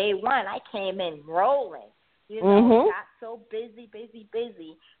 because day 1 I came in rolling. Got so busy.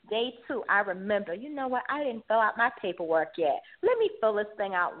 Day 2, I remember, you know what, I didn't fill out my paperwork yet. Let me fill this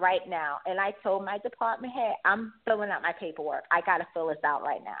thing out right now. And I told my department head, I'm filling out my paperwork. I got to fill this out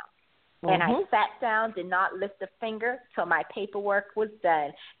right now. And I sat down, did not lift a finger till my paperwork was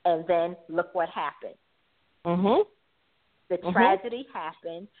done. And then look what happened. The tragedy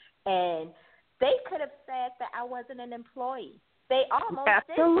happened, and they could have said that I wasn't an employee. They almost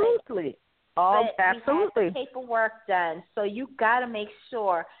did. Absolutely. We had paperwork done. So you got to make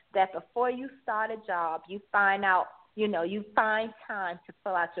sure that before you start a job, you find out you find time to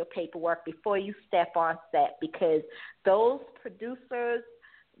fill out your paperwork before you step on set, because those producers,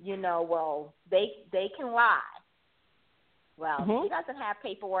 they can lie. Well, she doesn't have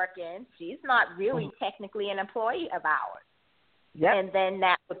paperwork in. She's not really technically an employee of ours. Yep. And then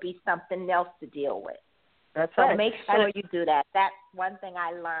that would be something else to deal with. That's so right. Make sure you do that. That's one thing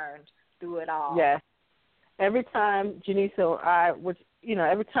I learned through it all. Yes. Every time Janice or I,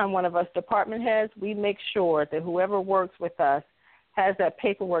 every time one of us department heads, we make sure that whoever works with us has that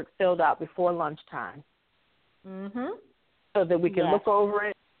paperwork filled out before lunchtime. So that we can look over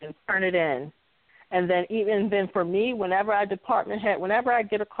it and turn it in. And then for me, whenever I get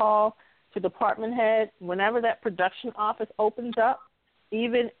a call to department head, whenever that production office opens up,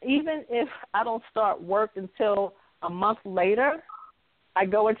 even if I don't start work until a month later, I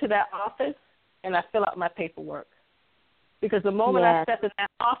go into that office and I fill out my paperwork. Because the moment I step in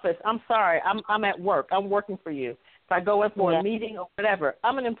that office, I'm sorry, I'm at work. I'm working for you. If I go in for a meeting or whatever,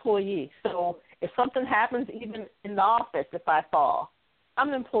 I'm an employee. So if something happens, even in the office, if I fall, I'm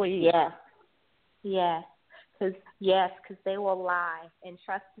an employee. Yes, because they will lie. And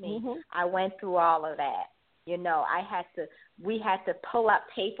trust me, I went through all of that. We had to pull up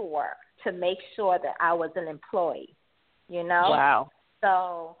paperwork to make sure that I was an employee, Wow.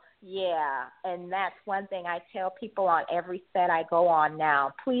 So, and that's one thing I tell people on every set I go on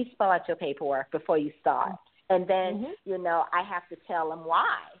now. Please fill out your paperwork before you start. And then, I have to tell them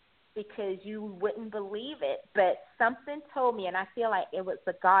why, because you wouldn't believe it. But something told me, and I feel like it was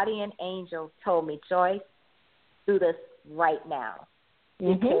the guardian angel told me, Joyce, do this right now,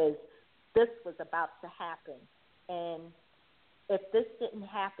 because this was about to happen. And if this didn't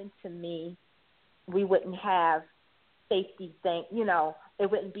happen to me, we wouldn't have safety thing, it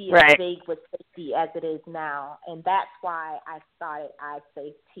wouldn't be as big with safety as it is now. And that's why I started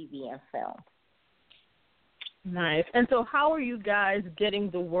iSAFE TV and Film. Nice. And so how are you guys getting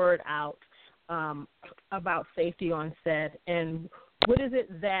the word out about safety on set? And what is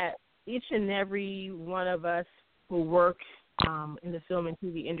it that each and every one of us who work in the film and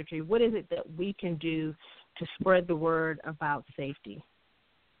TV industry, what is it that we can do to spread the word about safety?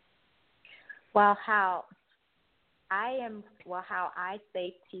 Well, how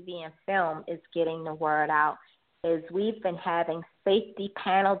iSAFE TV and Film is getting the word out is we've been having safety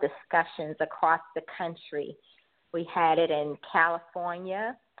panel discussions across the country. We had it in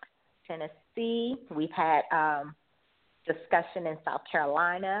California, Tennessee. We've had discussion in South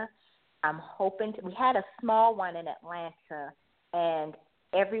Carolina. We had a small one in Atlanta, and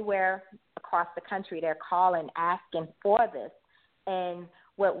everywhere across the country they're calling, asking for this. And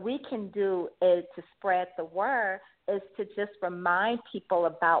what we can do is to spread the word is to just remind people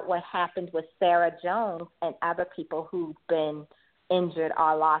about what happened with Sarah Jones and other people who've been injured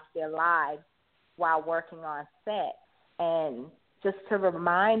or lost their lives while working on set. And just to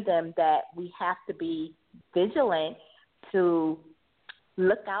remind them that we have to be vigilant to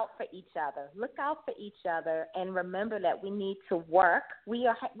look out for each other, and remember that we need to work. We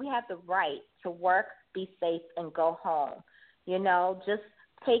have the right to work, be safe, and go home. Just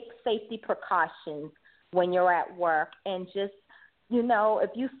take safety precautions when you're at work, and just, if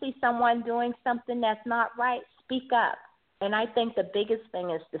you see someone doing something that's not right, speak up. And I think the biggest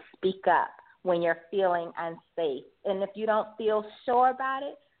thing is to speak up when you're feeling unsafe. And if you don't feel sure about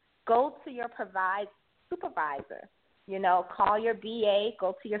it, go to your supervisor. Call your BA,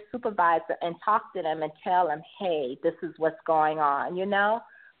 go to your supervisor and talk to them and tell them, hey, this is what's going on,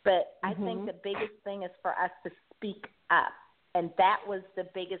 But I think the biggest thing is for us to speak up. And that was the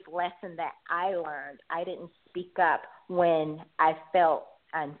biggest lesson that I learned. I didn't speak up when I felt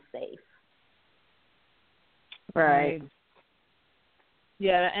unsafe. Right.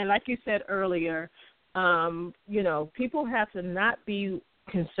 Yeah, and like you said earlier, people have to not be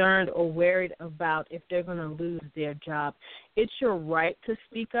concerned or worried about if they're going to lose their job. It's your right to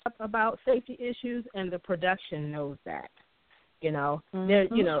speak up about safety issues, and the production knows that.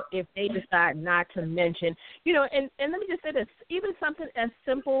 If they decide not to mention, and let me just say this, even something as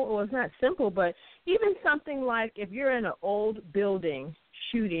simple, or it's not simple, but even something like if you're in an old building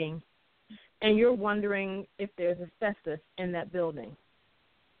shooting and you're wondering if there's asbestos in that building,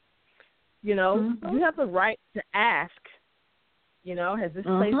 you have the right to ask, has this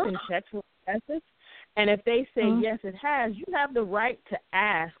place been checked for asbestos? And if they say yes, it has, you have the right to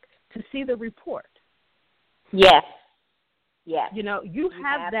ask to see the report. Yes. Yes. You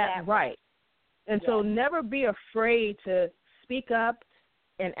have that right. And so never be afraid to speak up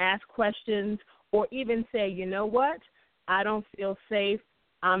and ask questions, or even say, you know what, I don't feel safe.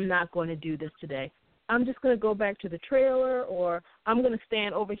 I'm not going to do this today. I'm just going to go back to the trailer, or I'm going to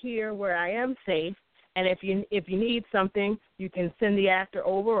stand over here where I am safe And if you need something, you can send the actor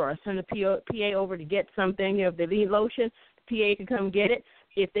over or send the PA over to get something. If they need lotion, the PA can come get it.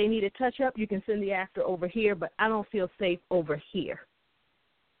 If they need a touch-up, you can send the actor over here, but I don't feel safe over here.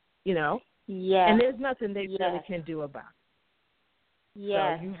 Yes. And there's nothing they really can do about it.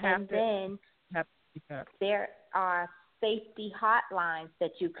 Yes. So you have to speak up. There are safety hotlines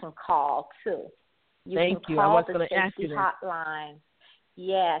that you can call, too. Thank you. I was going to ask you that. Hotline.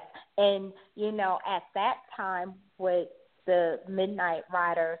 Yes. And, at that time with the Midnight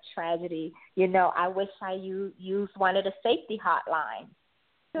Rider tragedy, I wish I used one of the safety hotlines,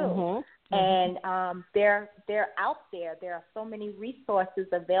 too. Mm-hmm. And they're out there. There are so many resources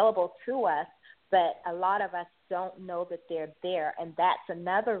available to us, but a lot of us don't know that they're there. And that's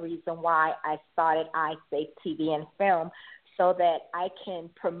another reason why I started iSAFE TV and Film, so that I can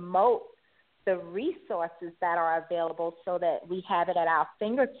promote the resources that are available so that we have it at our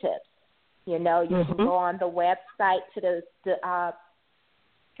fingertips. You can go on the website to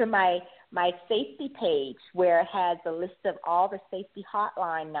my safety page where it has a list of all the safety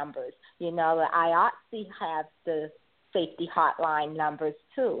hotline numbers. The IATSE have the safety hotline numbers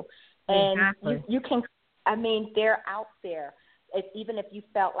too. And exactly. you can, they're out there. Even if you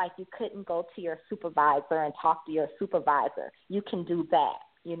felt like you couldn't go to your supervisor and talk to your supervisor, you can do that.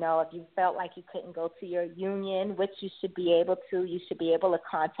 If you felt like you couldn't go to your union, which you should be able to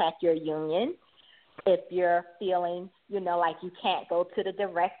contact your union. If you're feeling, like you can't go to the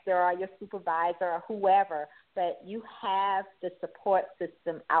director or your supervisor or whoever, but you have the support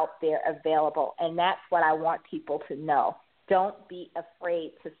system out there available. And that's what I want people to know. Don't be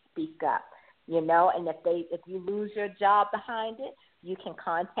afraid to speak up, and if you lose your job behind it, you can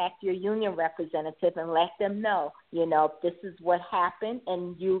contact your union representative and let them know, this is what happened,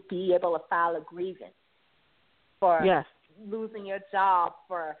 and you'll be able to file a grievance for losing your job,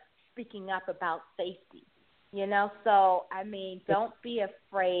 for speaking up about safety. So, don't be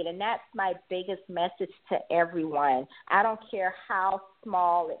afraid, and that's my biggest message to everyone. I don't care how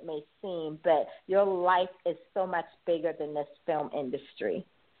small it may seem, but your life is so much bigger than this film industry.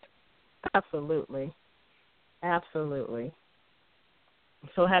 Absolutely. Absolutely. I'm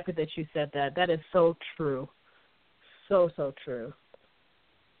so happy that you said that. That is so true. So true.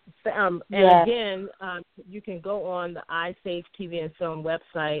 And again, you can go on the iSAFE TV and Film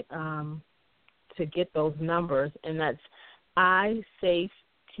website to get those numbers, and that's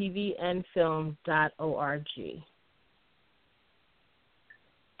isafetvandfilm.org.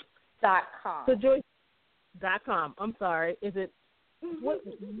 .com. So Joyce, .com. I'm sorry. Is it? What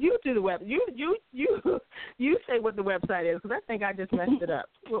you do the web? You say what the website is, because I think I just messed it up.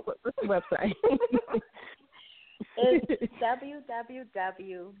 What's the website? It's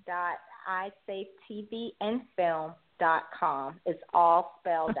www.isafetvandfilm.com. It's all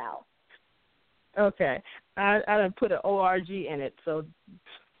spelled out. Okay, I done put an ORG in it, so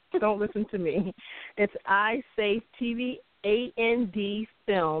don't listen to me. It's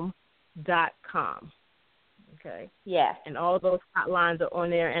isafetvandfilm.com. Okay. Yes. And all of those hotlines are on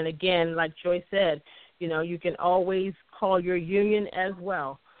there. And again, like Joyce said, you can always call your union as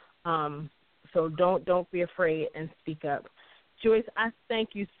well. So don't be afraid and speak up. Joyce, I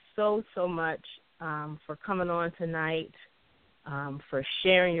thank you so much for coming on tonight, for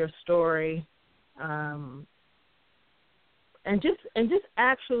sharing your story, and just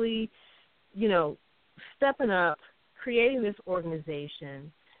actually, stepping up, creating this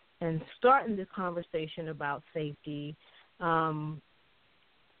organization, and starting this conversation about safety, and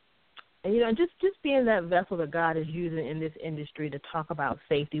just being that vessel that God is using in this industry to talk about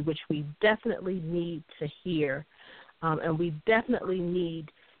safety, which we definitely need to hear, and we definitely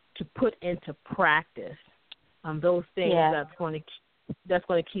need to put into practice those things that's going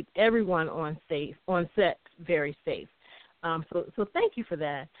to keep everyone on set very safe. So thank you for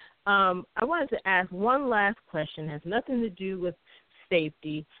that. I wanted to ask one last question. It has nothing to do with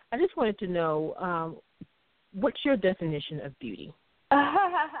safety. I just wanted to know, what's your definition of beauty?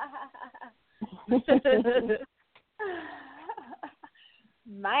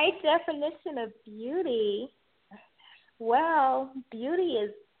 My definition of beauty, beauty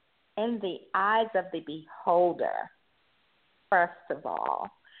is in the eyes of the beholder, first of all.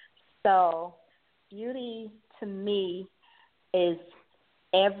 So beauty to me is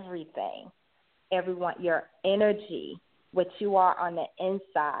everything. Your energy, what you are on the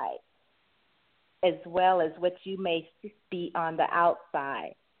inside, as well as what you may be on the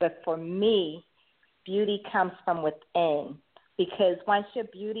outside. But for me, beauty comes from within, because once your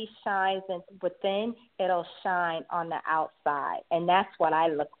beauty shines within, it'll shine on the outside. And that's what I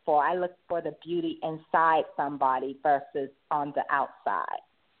look for. I look for the beauty inside somebody versus on the outside.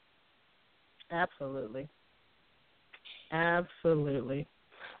 Absolutely. Absolutely.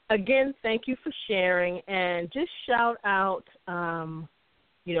 Again, thank you for sharing, and just shout out,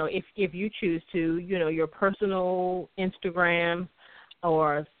 if you choose to, your personal Instagram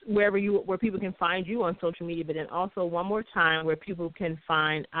or where people can find you on social media, but then also one more time where people can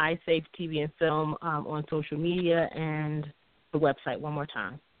find iSAFE TV and Film on social media and the website one more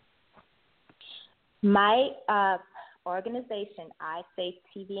time. My organization, iSAFE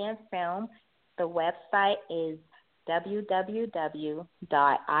TV and Film, the website is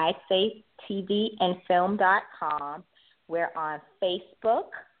www.isafetvandfilm.com. We're on Facebook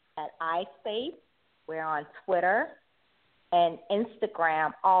at iSafe. We're on Twitter and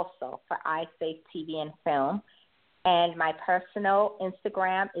Instagram also for iSafe TV and Film. And my personal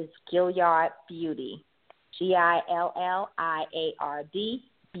Instagram is Gilliard Beauty, Gilliard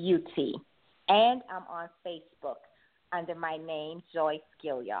Beauty. And I'm on Facebook under my name, Joyce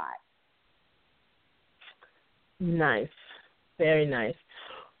Gilliard. Nice. Very nice.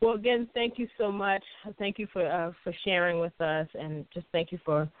 Well, again, thank you so much. Thank you for sharing with us, and just thank you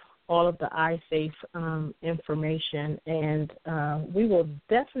for all of the iSafe information. And we will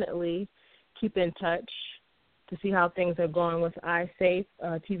definitely keep in touch to see how things are going with iSafe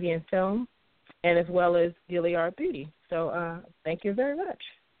TV and Film, and as well as Gilliard Beauty. So thank you very much.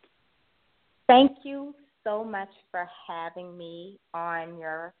 Thank you so much for having me on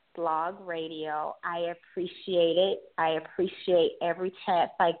your blog radio. I appreciate it. I appreciate every chance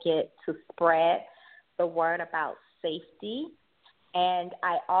I get to spread the word about safety. And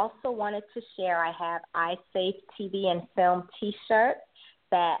I also wanted to share, I have iSafe TV and Film T-shirts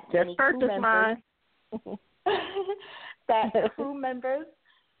that many crew members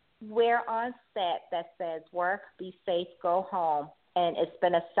wear on set that says, "Work, be safe, go home." And it's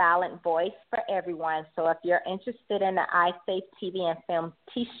been a silent voice for everyone. So if you're interested in the iSafe TV and Film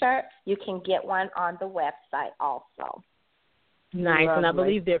T-shirt, you can get one on the website also. Nice. Lovely. And I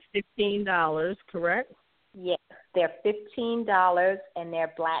believe they're $15, correct? Yes, they're $15, and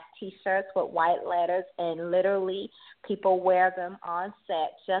they're black T-shirts with white letters, and literally people wear them on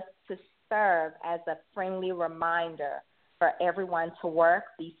set just to serve as a friendly reminder for everyone to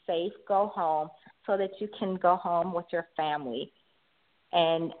work, be safe, go home, so that you can go home with your family.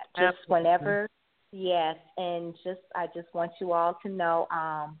 And just whenever, yes, and I just want you all to know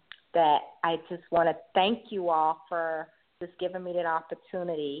that I just want to thank you all for just giving me that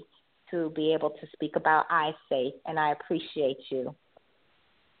opportunity to be able to speak about iSafe, and I appreciate you.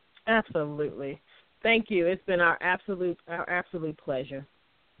 Absolutely. Thank you. It's been our absolute pleasure.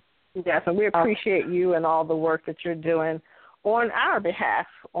 Yes, and we appreciate you and all the work that you're doing on our behalf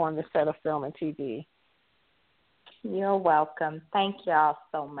on the set of film and TV. You're welcome. Thank you all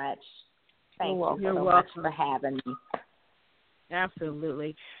so much. Thank you so much for having me.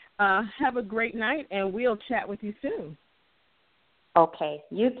 Absolutely. Have a great night, and we'll chat with you soon. Okay.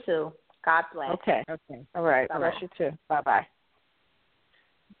 You too. God bless. Okay. All right. Bye-bye. Bless you too. Bye-bye.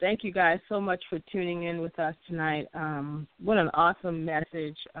 Thank you guys so much for tuning in with us tonight. What an awesome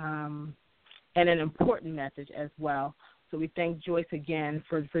message and an important message as well. So we thank Joyce again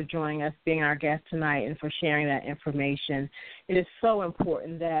for joining us, being our guest tonight, and for sharing that information. It is so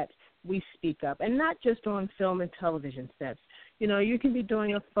important that we speak up, and not just on film and television sets. You can be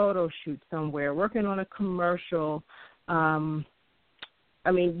doing a photo shoot somewhere, working on a commercial. You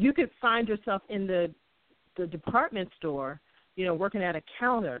could find yourself in the department store, working at a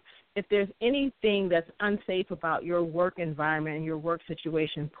counter. If there's anything that's unsafe about your work environment and your work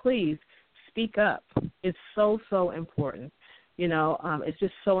situation, please speak up. It's so, so important. It's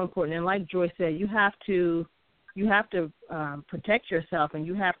just so important. And like Joyce said, you have to protect yourself, and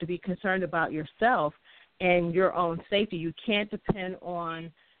you have to be concerned about yourself and your own safety. You can't depend on,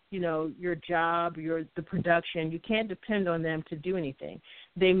 your job, the production. You can't depend on them to do anything.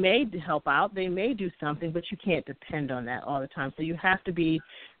 They may help out. They may do something, but you can't depend on that all the time. So you have to be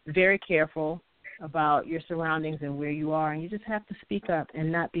very careful about your surroundings and where you are, and you just have to speak up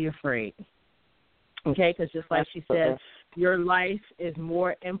and not be afraid. Okay, because just like she said, your life is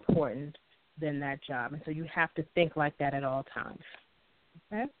more important than that job, and so you have to think like that at all times.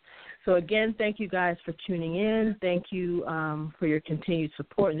 Okay? So, again, thank you guys for tuning in. Thank you for your continued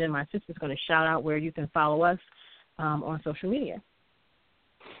support, and then my sister's going to shout out where you can follow us on social media.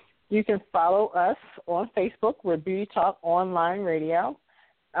 You can follow us on Facebook. We're Beauty Talk Online Radio.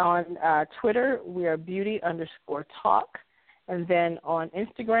 On Twitter, we are Beauty_Talk. And then on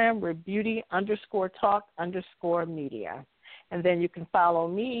Instagram, we're Beauty_Talk_media. And then you can follow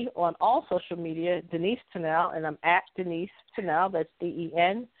me on all social media, Denise Tunnell, and I'm at Denise Tunnell. That's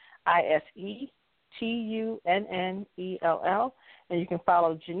DENISETUNNELL. And you can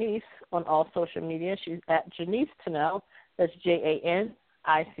follow Janice on all social media. She's at Janice Tunnell. That's JANICETUNNELL.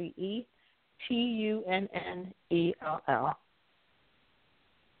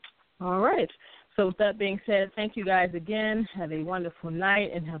 All right. So with that being said, thank you guys again. Have a wonderful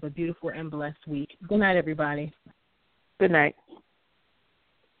night and have a beautiful and blessed week. Good night, everybody. Good night.